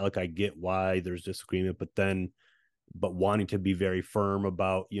affirm that like I get why there's disagreement, but wanting to be very firm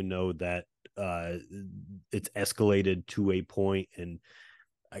about that uh it's escalated to a point. And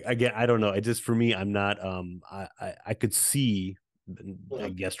again, I don't know. It just for me, I'm not. I could see. I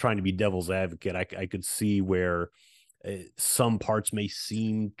guess trying to be devil's advocate, I could see where some parts may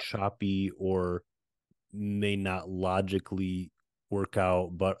seem choppy or may not logically work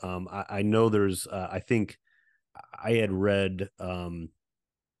out. But I know there's. I think I had read.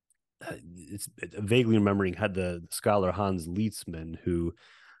 It's vaguely remembering had the scholar Hans Lietzman, who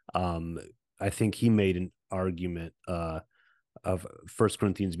um, I think he made an argument. Of First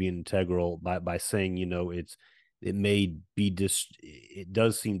Corinthians being integral by saying it may be it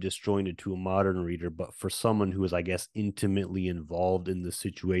does seem disjointed to a modern reader, but for someone who is I guess intimately involved in the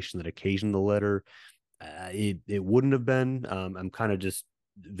situation that occasioned the letter, it wouldn't have been. I'm kind of just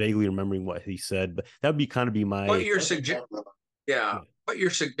vaguely remembering what he said, but that would be kind of be What my you're suggesting, yeah, yeah. what you're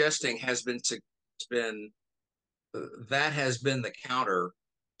suggesting been that has been the counter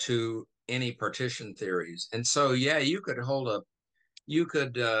to any partition theories. And so, yeah, you could you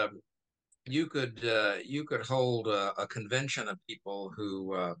could hold a convention of people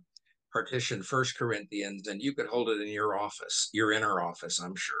who partition First Corinthians, and you could hold it in your office, your inner office,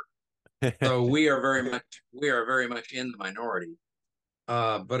 I'm sure. So we are very much in the minority.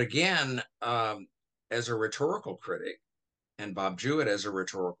 But again, as a rhetorical critic, and Bob Jewett as a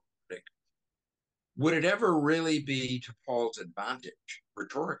rhetorical critic, would it ever really be to Paul's advantage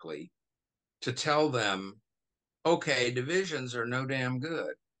rhetorically to tell them, okay, divisions are no damn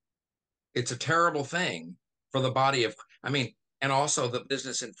good. It's a terrible thing for the body of, I mean, and also the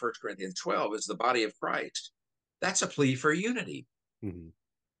business in First Corinthians 12 is the body of Christ. That's a plea for unity. Mhm.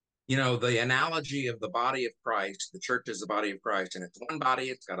 You know, the analogy of the body of Christ, the church is the body of Christ, and it's one body,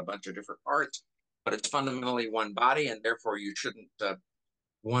 it's got a bunch of different parts, but it's fundamentally one body, and therefore you shouldn't,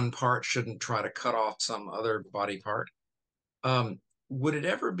 one part shouldn't try to cut off some other body part. Would it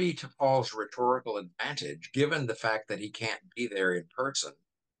ever be to Paul's rhetorical advantage, given the fact that he can't be there in person?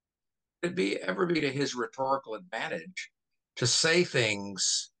 Would it ever be to his rhetorical advantage to say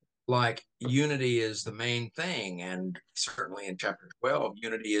things like unity is the main thing, and certainly in chapter 12,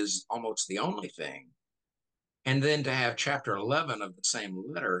 unity is almost the only thing, and then to have chapter 11 of the same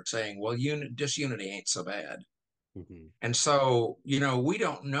letter saying, well, disunity ain't so bad. Mhm. And so, you know, we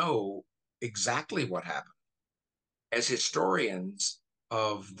don't know exactly what happened. As historians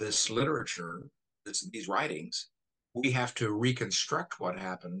of this literature, these writings, we have to reconstruct what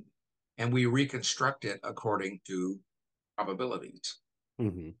happened, and we reconstruct it according to probabilities.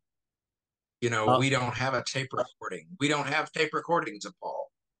 Mhm. You know, Uh, we don't have a tape recording. We don't have tape recordings of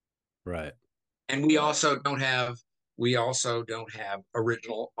Paul, right. and we also don't have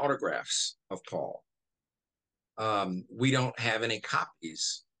original autographs of Paul. We don't have any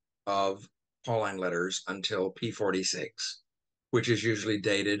copies of Pauline letters until P46, which is usually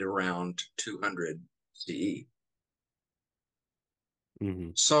dated around 200 CE.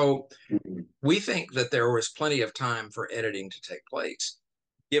 Hmm. So we think that there was plenty of time for editing to take place,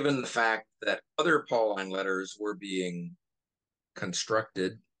 given the fact that other Pauline letters were being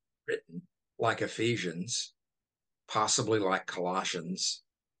constructed, written, like Ephesians, possibly like Colossians,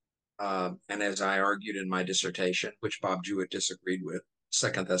 and as I argued in my dissertation, which Bob Jewett disagreed with,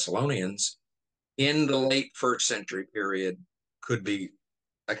 Second Thessalonians, in the late first century period, could be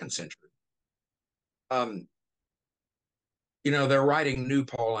second century. Um, you know, they're writing new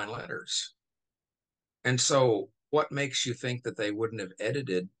Pauline letters. And so, what makes you think that they wouldn't have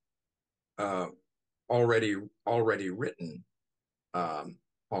edited uh, already already written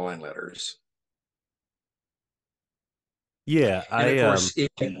Pauline letters? Yeah, And of I course,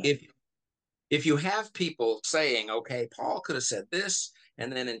 if you have people saying, okay, Paul could have said this,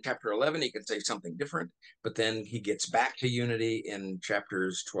 and then in chapter 11 he could say something different, but then he gets back to unity in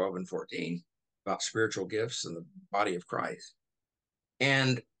chapters 12 and 14 about spiritual gifts and the body of Christ.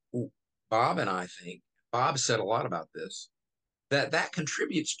 And Bob and I think Bob said a lot about this, that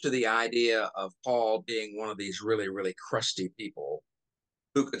contributes to the idea of Paul being one of these really, really crusty people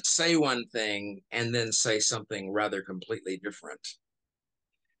who could say one thing and then say something rather completely different.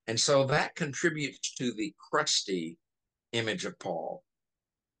 And so that contributes to the crusty image of Paul.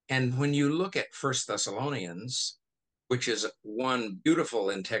 And when you look at First Thessalonians, which is one beautiful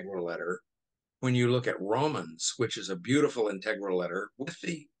integral letter, when you look at Romans, which is a beautiful integral letter, with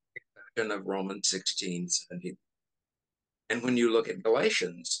the exception of Romans 16, 17, and when you look at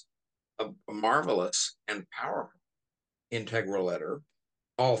Galatians, a marvelous and powerful integral letter,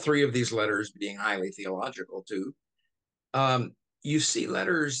 all three of these letters being highly theological too, you see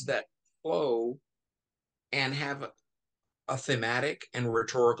letters that flow and have a thematic and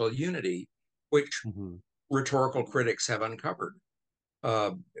rhetorical unity, which mhm. rhetorical critics have uncovered.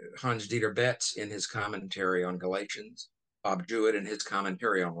 Uh, Hans Dieter Betz in his commentary on Galatians, Bob Jewett in his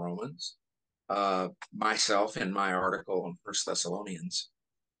commentary on Romans, myself in my article on First Thessalonians.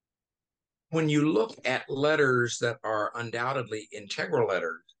 When you look at letters that are undoubtedly integral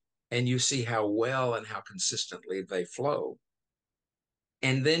letters, and you see how well and how consistently they flow,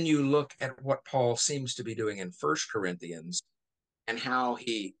 and then you look at what Paul seems to be doing in First Corinthians and how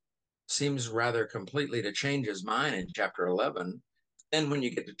he seems rather completely to change his mind in chapter 11. Then when you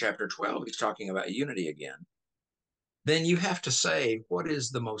get to chapter 12, he's talking about unity again. Then you have to say, what is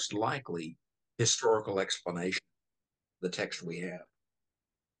the most likely historical explanation of the text we have?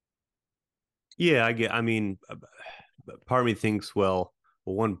 Yeah, I get. I mean, part of me thinks, well,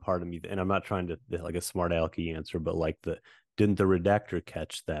 one part of me, and I'm not trying to like a smart alecky answer, but like the didn't the redactor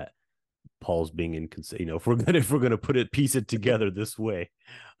catch that Paul's being inconsistent? If we're gonna put it piece it together this way,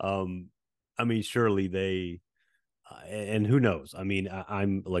 um, I mean, surely they, and who knows? I mean,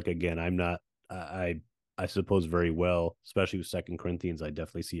 I'm like again, I'm not, I suppose very well, especially with Second Corinthians, I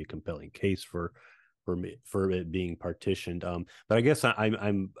definitely see a compelling case for me for it being partitioned. But I guess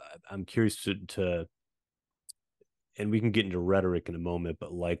I'm curious to and we can get into rhetoric in a moment,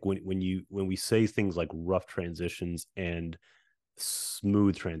 but like when we say things like rough transitions and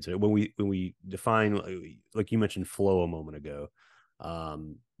smooth transition, when we define, like you mentioned flow a moment ago,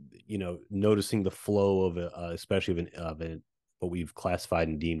 um, noticing the flow of especially of what we've classified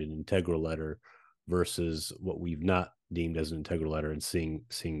and deemed an integral letter versus what we've not deemed as an integral letter, and seeing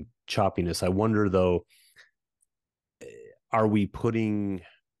choppiness. I wonder though, are we putting,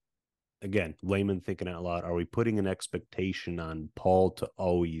 again, layman thinking out loud, are we putting an expectation on Paul to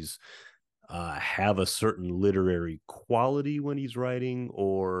always have a certain literary quality when he's writing,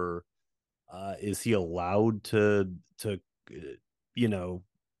 or is he allowed to uh, you know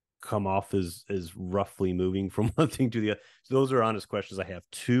come off as roughly moving from one thing to the other? So those are honest questions I have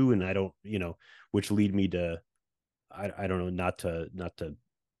too, and I don't, which lead me to, I don't know,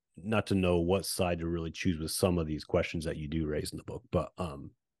 not to know what side to really choose with some of these questions that you do raise in the book. But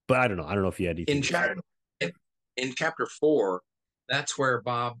I don't know if you had anything In to say. chapter in chapter 4, that's where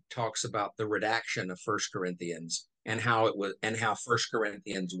Bob talks about the redaction of First Corinthians and how it was and how First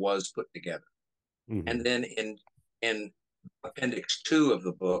Corinthians was put together. Mm-hmm. And then in appendix 2 of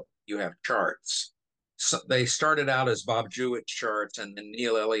the book, you have charts. So they started out as Bob Jewett charts, and then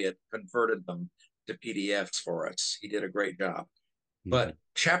Neil Elliott converted them to PDFs for us. He did a great job. Mm-hmm. But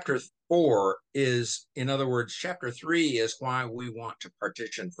chapter 4 is, in other words, chapter 3 is why we want to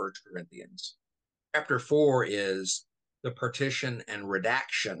partition First Corinthians. Chapter 4 is the partition and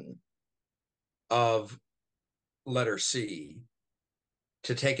redaction of letter C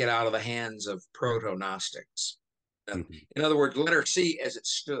to take it out of the hands of proto Gnostics. Mm-hmm. In other words, letter C, as it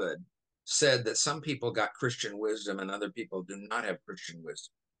stood, said that some people got Christian wisdom and other people do not have Christian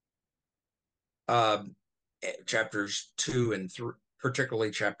wisdom. Um, Chapters 2 and 3,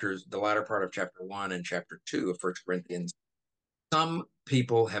 particularly chapters, the latter part of chapter 1 and chapter 2 of First Corinthians, some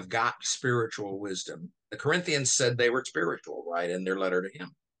people have got spiritual wisdom. The Corinthians said they were spiritual, right, in their letter to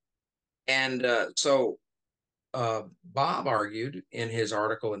him. And Bob argued in his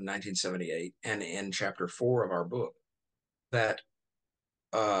article in 1978 and in chapter 4 of our book that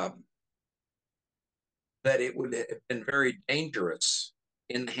uh, that it would have been very dangerous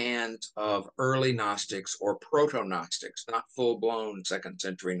in the hands of early Gnostics or proto Gnostics, not full blown second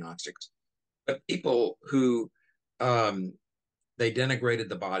century Gnostics, But people who they denigrated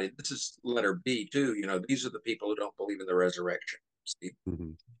the body. This is letter B too. You know, these are the people who don't believe in the resurrection. See?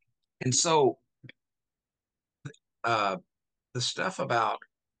 Mm-hmm. And so uh, the stuff about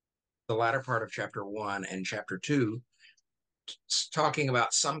the latter part of chapter 1 and chapter 2, talking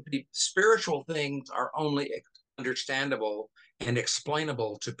about some people, spiritual things are only understandable and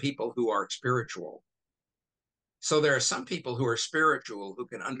explainable to people who are spiritual. So there are some people who are spiritual who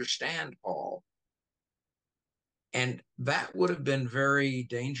can understand Paul, and that would have been very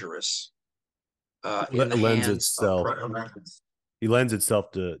dangerous in the Lends hands of itself. He lends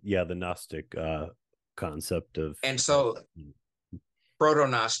itself to the Gnostic concept of. and so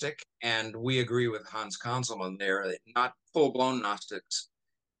proto-Gnostic, and we agree with Hans Conzelman there, not full-blown Gnostics,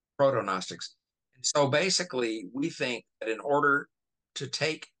 proto-Gnostics. And so basically, we think that in order to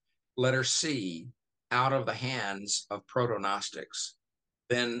take letter C out of the hands of proto-Gnostics,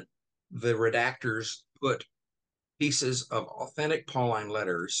 then the redactors put pieces of authentic Pauline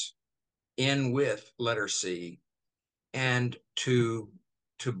letters in with letter C, and to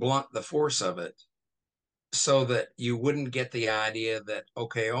blunt the force of it, so that you wouldn't get the idea that,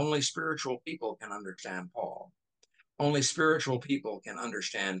 okay, only spiritual people can understand Paul. Only spiritual people can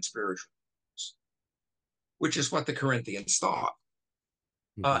understand spirituals, which is what the Corinthians thought.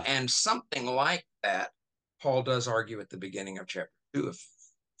 Mm-hmm. And something like that, Paul does argue at the beginning of chapter 2 of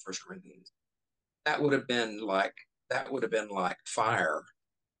First Corinthians. That would have been like fire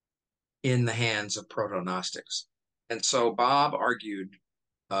in the hands of proto-Gnostics. And so Bob argued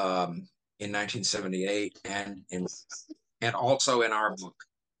in 1978 and also in our book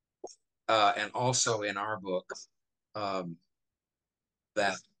um,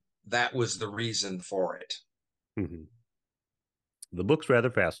 that that was the reason for it. Mm-hmm. The book's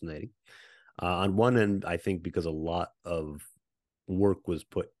rather fascinating. On one end, I think because a lot of work was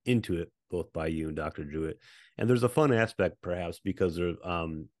put into it, both by you and Dr. Jewett, and there's a fun aspect, perhaps, because there's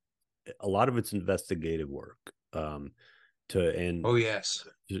a lot of it's investigative work. To and Oh yes,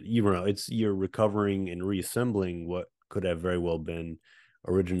 you know, it's you're recovering and reassembling what could have very well been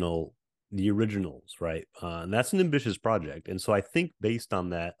the originals, right? And that's an ambitious project, and so I think based on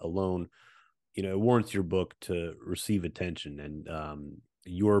that alone, you know, it warrants your book to receive attention. And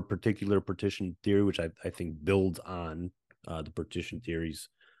your particular partition theory, which I think builds on the partition theories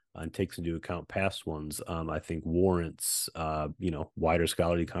and takes into account past ones, I think warrants, wider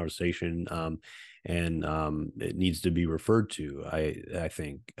scholarly conversation. And it needs to be referred to, I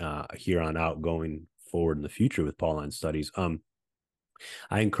think, here on out going forward in the future with Pauline studies.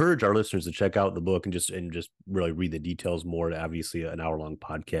 I encourage our listeners to check out the book and just really read the details more. Obviously, an hour long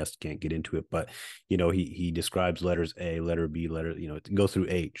podcast can't get into it, but you know, he describes letters A, letter B, letter, you know, it go through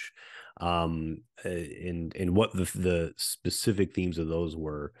H, and what the specific themes of those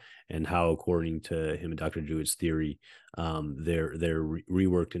were, and how, according to him and Dr. Jewett's theory, they're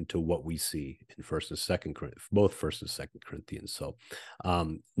reworked into what we see in First and Second, both First and Second Corinthians. So,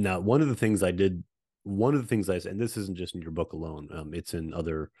 now one of the things I said, and this isn't just in your book alone, it's in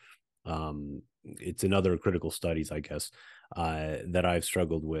other critical studies, I guess, that I've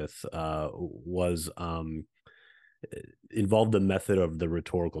struggled with, was involved the method of the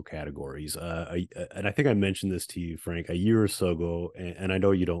rhetorical categories. And I think I mentioned this to you, Frank, a year or so ago, and I know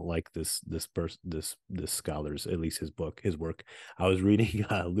you don't like this scholar's, at least his work. I was reading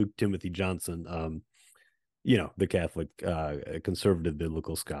Luke Timothy Johnson, you know, the Catholic conservative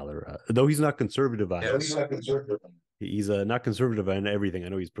biblical scholar, though he's not conservative on. yes, He's not conservative on everything. I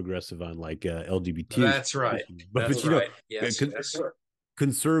know he's progressive on like LGBT that's right, issues, but that's you know, right. Yes, yes,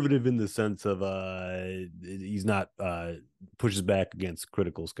 conservative in the sense of he's not pushes back against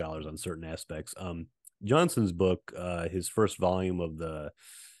critical scholars on certain aspects. Johnson's book, his first volume of the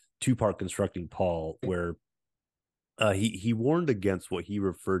two-part Constructing Paul, where he warned against what he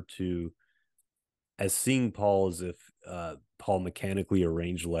referred to as seeing Paul as if Paul mechanically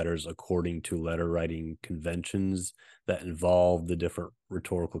arranged letters according to letter writing conventions that involve the different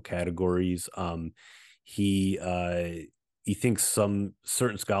rhetorical categories. He he thinks some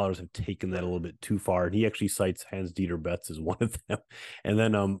certain scholars have taken that a little bit too far, and he actually cites Hans Dieter Betz as one of them. And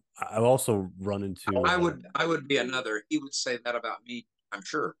then I've also run into I would be another. He would say that about me, I'm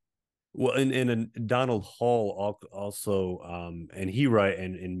sure. well, and Donald Hall also, and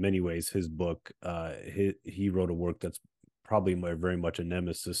and in many ways his book, he wrote a work that's probably very much a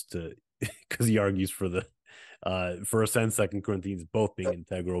nemesis to, because he argues for the First and Second Corinthians both being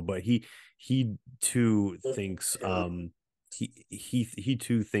integral, but he too thinks he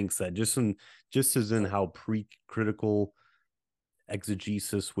too thinks that just as in how pre-critical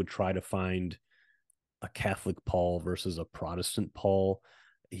exegesis would try to find a Catholic Paul versus a Protestant Paul,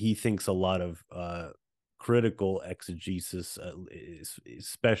 he thinks a lot of critical exegesis,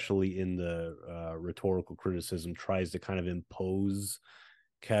 especially in the rhetorical criticism, tries to kind of impose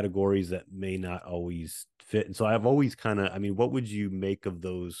categories that may not always fit. And so I've always kind of, I mean, what would you make of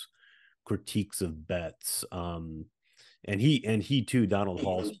those critiques of Betts? And he too, Donald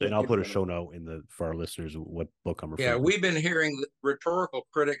Hall's, and I'll put a show note in the for our listeners what book I'm Yeah, referring to. we've been hearing, rhetorical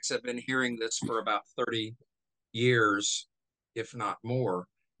critics have been hearing this for about 30 years, if not more.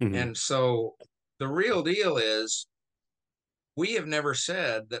 Mm-hmm. And so the real deal is we have never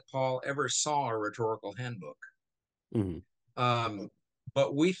said that Paul ever saw a rhetorical handbook. Mm-hmm. Um,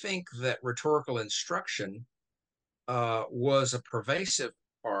 but we think that rhetorical instruction was a pervasive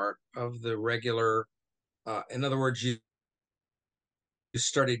part of the regular. In other words, you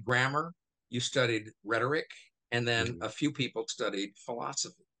studied grammar, you studied rhetoric, and then Mm-hmm. a few people studied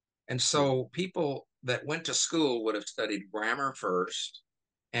philosophy. And Mm-hmm. so people that went to school would have studied grammar first,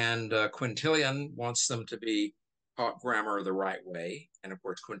 and Quintilian wants them to be taught grammar the right way. And of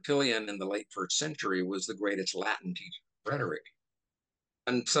course, Quintilian in the late first century was the greatest Latin teacher of rhetoric.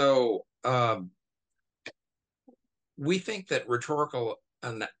 And so we think that rhetorical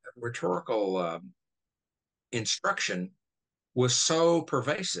instruction was so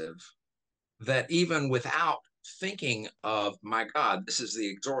pervasive that even without thinking of, my God, this is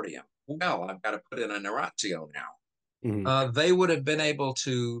the exordium, well, I've got to put in an oratio now, Mm-hmm. they would have been able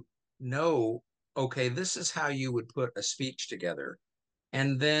to know, okay, this is how you would put a speech together.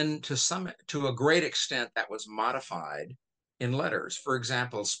 And then to a great extent, that was modified in letters. For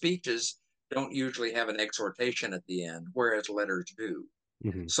example, speeches don't usually have an exhortation at the end, whereas letters do.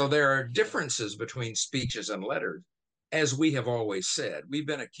 Mm-hmm. So there are differences between speeches and letters, as we have always said. We've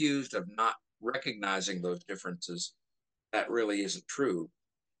been accused of not recognizing those differences. That really isn't true.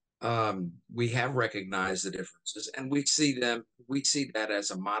 We have recognized the differences, and we see them. We see that as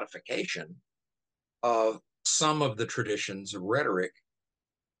a modification of some of the traditions of rhetoric.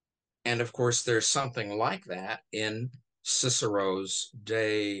 And of course, there's something like that in Cicero's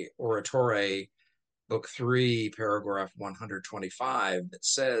De Oratore, Book 3, paragraph 125, that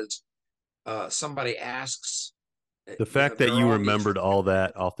says, somebody asks, The you know, fact that there are you all these, remembered all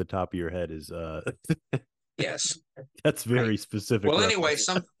that off the top of your head is yes, that's right. very specific Well, anyway, reference.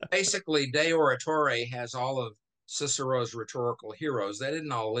 some basically De Oratore has all of Cicero's rhetorical heroes. They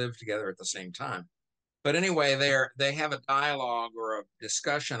didn't all live together at the same time. But anyway, they have a dialogue or a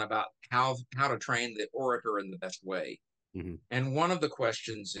discussion about how to train the orator in the best way. Mm-hmm. And one of the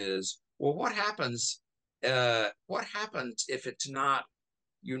questions is, well, what happens? What happens if it's not,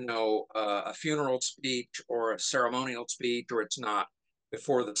 a funeral speech or a ceremonial speech, or it's not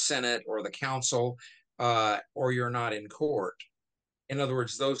before the Senate or the council, or you're not in court? In other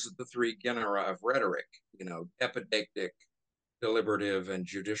words, those are the three genera of rhetoric, epidictic, deliberative, and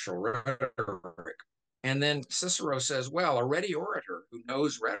judicial rhetoric. And then Cicero says, well, a ready orator who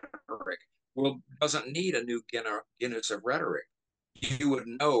knows rhetoric doesn't need a new genus of rhetoric. You would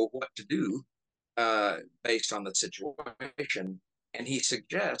know what to do based on the situation. And he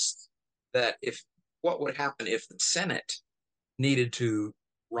suggests that if what would happen if the Senate needed to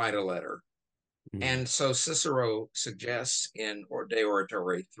write a letter. Mm-hmm. And so Cicero suggests in De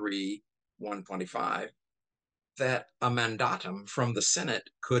Oratore 3, 125, that a mandatum from the Senate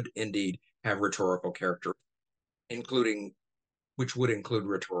could indeed have rhetorical character, including which would include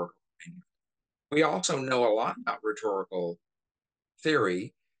rhetorical. We also know a lot about rhetorical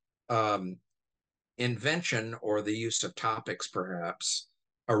theory, um, invention, or the use of topics, perhaps,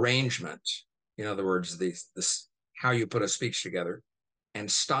 arrangement. In other words, this how you put a speech together, and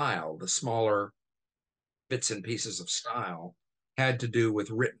style, the smaller bits and pieces of style, had to do with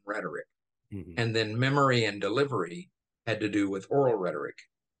written rhetoric. Mm-hmm. And then memory and delivery had to do with oral rhetoric.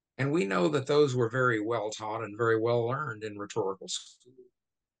 And we know that those were very well taught and very well learned in rhetorical school.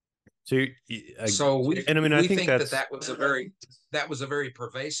 So, So we and I mean, I we think think that that's that was a very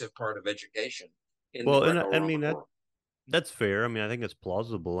pervasive part of education in the well, and I mean Greco-Roman that world. that's fair. I mean, I think it's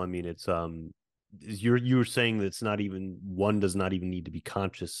plausible. I mean, it's you're saying that it's not even one does not even need to be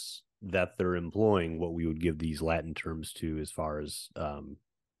conscious that they're employing what we would give these Latin terms to as far as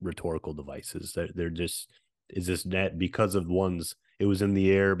rhetorical devices. That they're just is this net because of one's it was in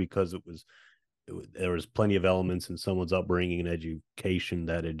the air because there was plenty of elements in someone's upbringing and education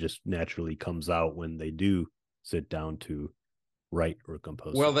that it just naturally comes out when they do sit down to write or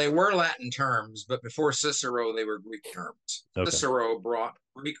compose Well, something. they were Latin terms, but before Cicero, they were Greek terms. Okay. Cicero brought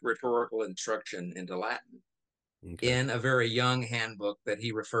Greek rhetorical instruction into Latin Okay. in a very young handbook that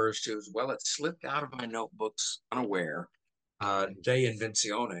he refers to as, well, it slipped out of my notebooks unaware, De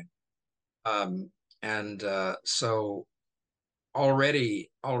Inventione. Um, and so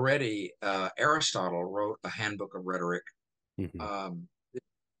Aristotle wrote a handbook of rhetoric. Hmm. Um,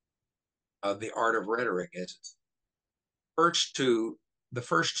 the art of rhetoric is first two the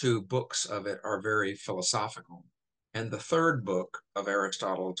first two books of it are very philosophical, and the third book of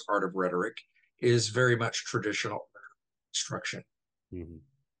Aristotle's art of rhetoric is very much traditional instruction. Hmm.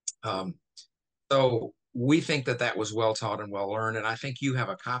 um, so we think that that was well taught and well learned, and I think you have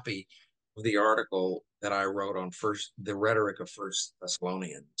a copy of the article that I wrote on first the rhetoric of First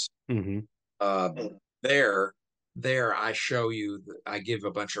Thessalonians. Hmm. uh, there there I show you, I give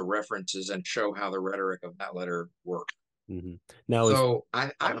a bunch of references and show how the rhetoric of that letter worked. Hmm. Now, is So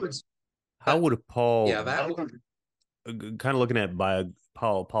I would how that would yeah, Paul, that would, kind of looking at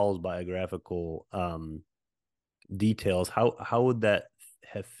Paul's biographical details, how would that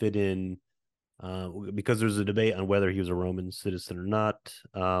have fit in? Because there's a debate on whether he was a Roman citizen or not.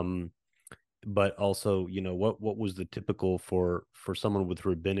 But also, what was the typical for someone with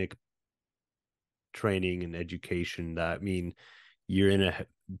rabbinic training and education? That, I mean, you're in a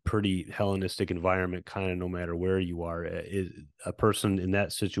pretty Hellenistic environment, kind of no matter where you are. Is a person in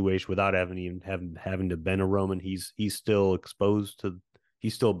that situation without having to been a Roman, he's still exposed to,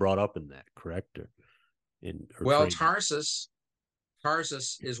 he's still brought up in that, correct? Or well, trained.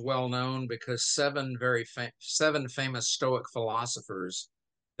 Tarsus is well known because seven famous Stoic philosophers,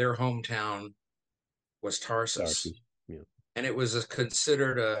 their hometown was Tarsus, Tarsus. Yeah. and it was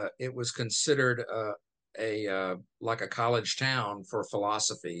considered like a college town for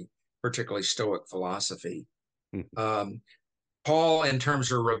philosophy, particularly Stoic philosophy. Mhm. Um, Paul, in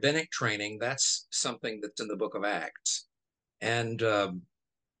terms of rabbinic training, that's something that's in the Book of Acts, and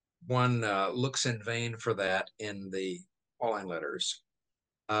one looks in vain for that in the Pauline letters.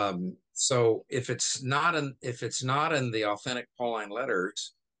 So if it's not in the authentic Pauline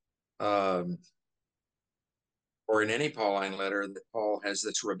letters, um, or in any Pauline letter that Paul has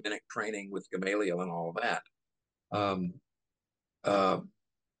this rabbinic training with Gamaliel and all that, um, uh,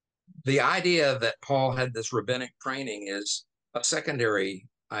 the idea that Paul had this rabbinic training is a secondary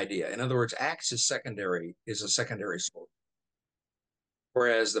idea. In other words, Acts is a secondary source,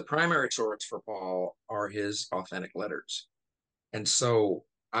 whereas the primary source for Paul are his authentic letters. And so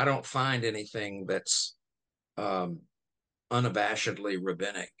I don't find anything that's um, unabashedly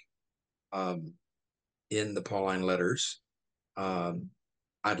rabbinic um, in the Pauline letters. Um,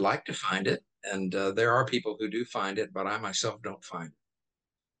 I'd like to find it, and there are people who do find it, but I myself don't find it.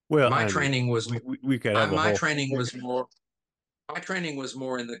 Well, My I mean, training was we could have a my whole. training was more my training was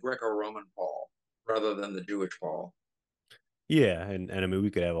more in the Greco-Roman Paul rather than the Jewish Paul. Yeah, and I mean, we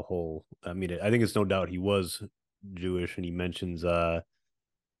could have a whole. I mean, I think it's no doubt he was Jewish, and he mentions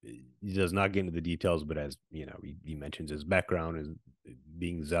he does not get into the details, but as he mentions his background as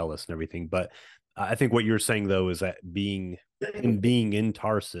being zealous and everything. But I think what you're saying though is that being in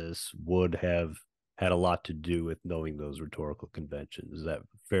Tarsus would have had a lot to do with knowing those rhetorical conventions. Is that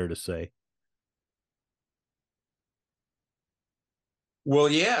fair to say? Well,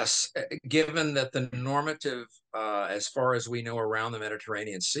 yes, given that the normative, as far as we know, around the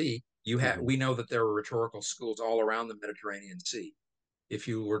Mediterranean Sea, Hmm. we know that there are rhetorical schools all around the Mediterranean Sea. If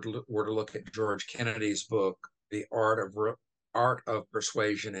you were to look at George Kennedy's book, The Art of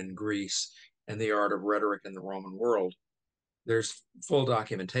Persuasion in Greece and the Art of Rhetoric in the Roman World, there's full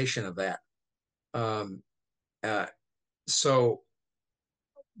documentation of that. Um, uh, so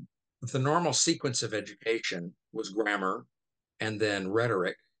the normal sequence of education was grammar, and then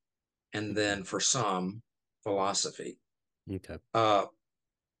rhetoric, and then for some philosophy. Okay. Uh,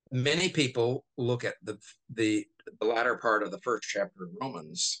 Many people look at the the latter part of the first chapter of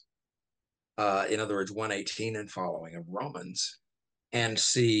Romans, in other words, 118 and following of Romans, and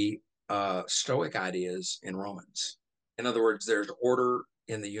see Stoic ideas in Romans. In other words, there's order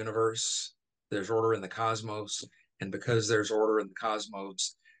in the universe, there's order in the cosmos, and because there's order in the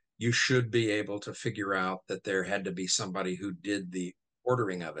cosmos, you should be able to figure out that there had to be somebody who did the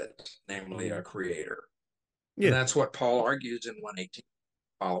ordering of it, namely Hmm. a creator. And Yeah. that's what Paul argues in 118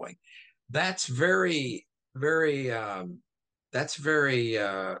 following. That's very, very, that's very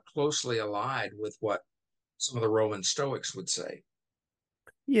closely allied with what some of the Roman Stoics would say.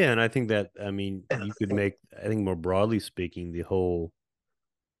 Yeah, and I think that, I mean, you could make, I think more broadly speaking, the whole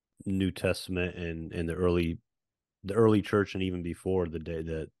New Testament and the early church, and even before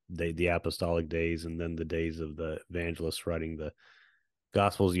the apostolic days, and then the days of the evangelists writing the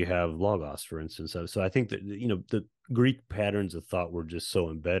gospels, you have logos, for instance. So I think that the Greek patterns of thought were just so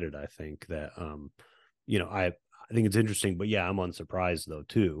embedded. I think that I think it's interesting, but yeah, I'm unsurprised though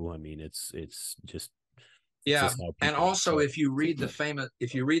too. I mean, it's Yeah, just how and people also if you read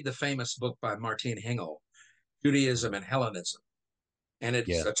the famous book by Martin Hengel, Judaism and Hellenism, and it's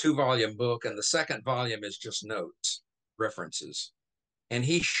Yeah. a 2 volume book, and the second volume is just notes, references, and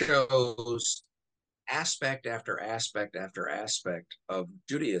he shows aspect after aspect after aspect of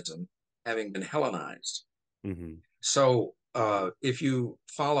Judaism having been Hellenized. Mm-hmm. So if you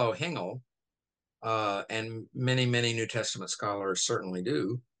follow Hengel, and many New Testament scholars certainly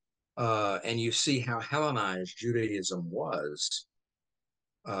do, and you see how Hellenized Judaism was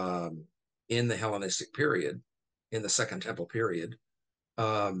um, in the Hellenistic period, in the Second Temple period.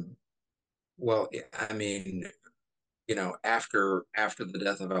 Um, well, I mean, after the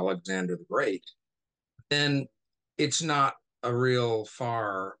death of Alexander the Great, then it's not a real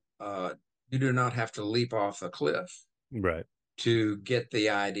far. You do not have to leap off a cliff Right. to get the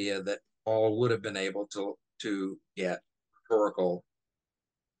idea that Paul would have been able to get rhetorical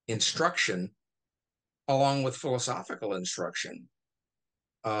instruction along with philosophical instruction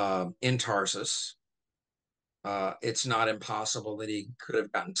in Tarsus. It's not impossible that he could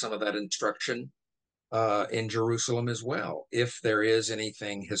have gotten some of that instruction in Jerusalem as well, if there is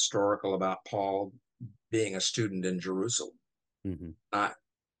anything historical about Paul being a student in Jerusalem. Mm-hmm. I,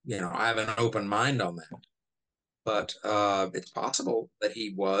 I have an open mind on that, but it's possible that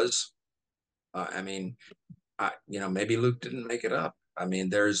he was. I mean, maybe Luke didn't make it up. I mean,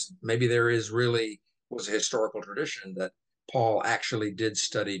 there is really was a historical tradition that Paul actually did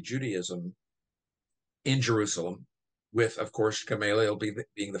study Judaism in Jerusalem, with, of course, Gamaliel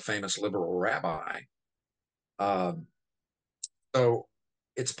being the famous liberal rabbi. Um, so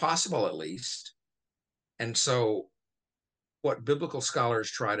it's possible, at least. And so, what biblical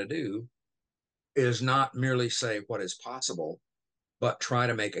scholars try to do is not merely say what is possible, but try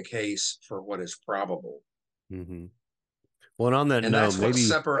to make a case for what is probable. Mm-hmm. Well, and on that And note, that's what maybe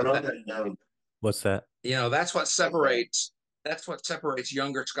separates. what's that? That's what separates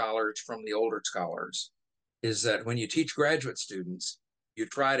younger scholars from the older scholars, is that when you teach graduate students, you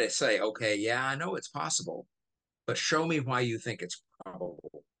try to say, okay, yeah, I know it's possible, but show me why you think it's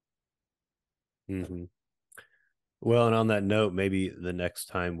probable. Mm-hmm. Well, and on that note, maybe the next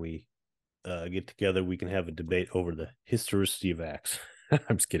time we get together, we can have a debate over the historicity of Acts.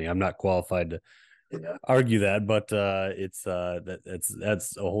 I'm just kidding. I'm not qualified to argue that, but it's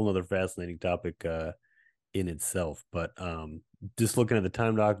that's a whole other fascinating topic in itself. But just looking at the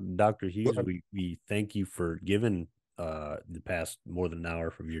time, Dr. Hughes, we thank you for giving the past more than an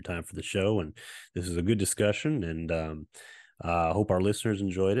hour of your time for the show, and this is a good discussion, and hope our listeners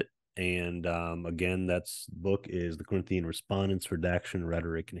enjoyed it. And again, that's book is the Corinthian Respondents, Redaction,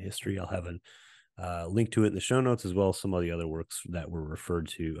 Rhetoric, and History. I'll have a link to it in the show notes, as well as some of the other works that were referred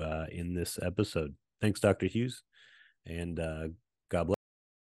to in this episode. Thanks, Dr. Hughes, and God bless.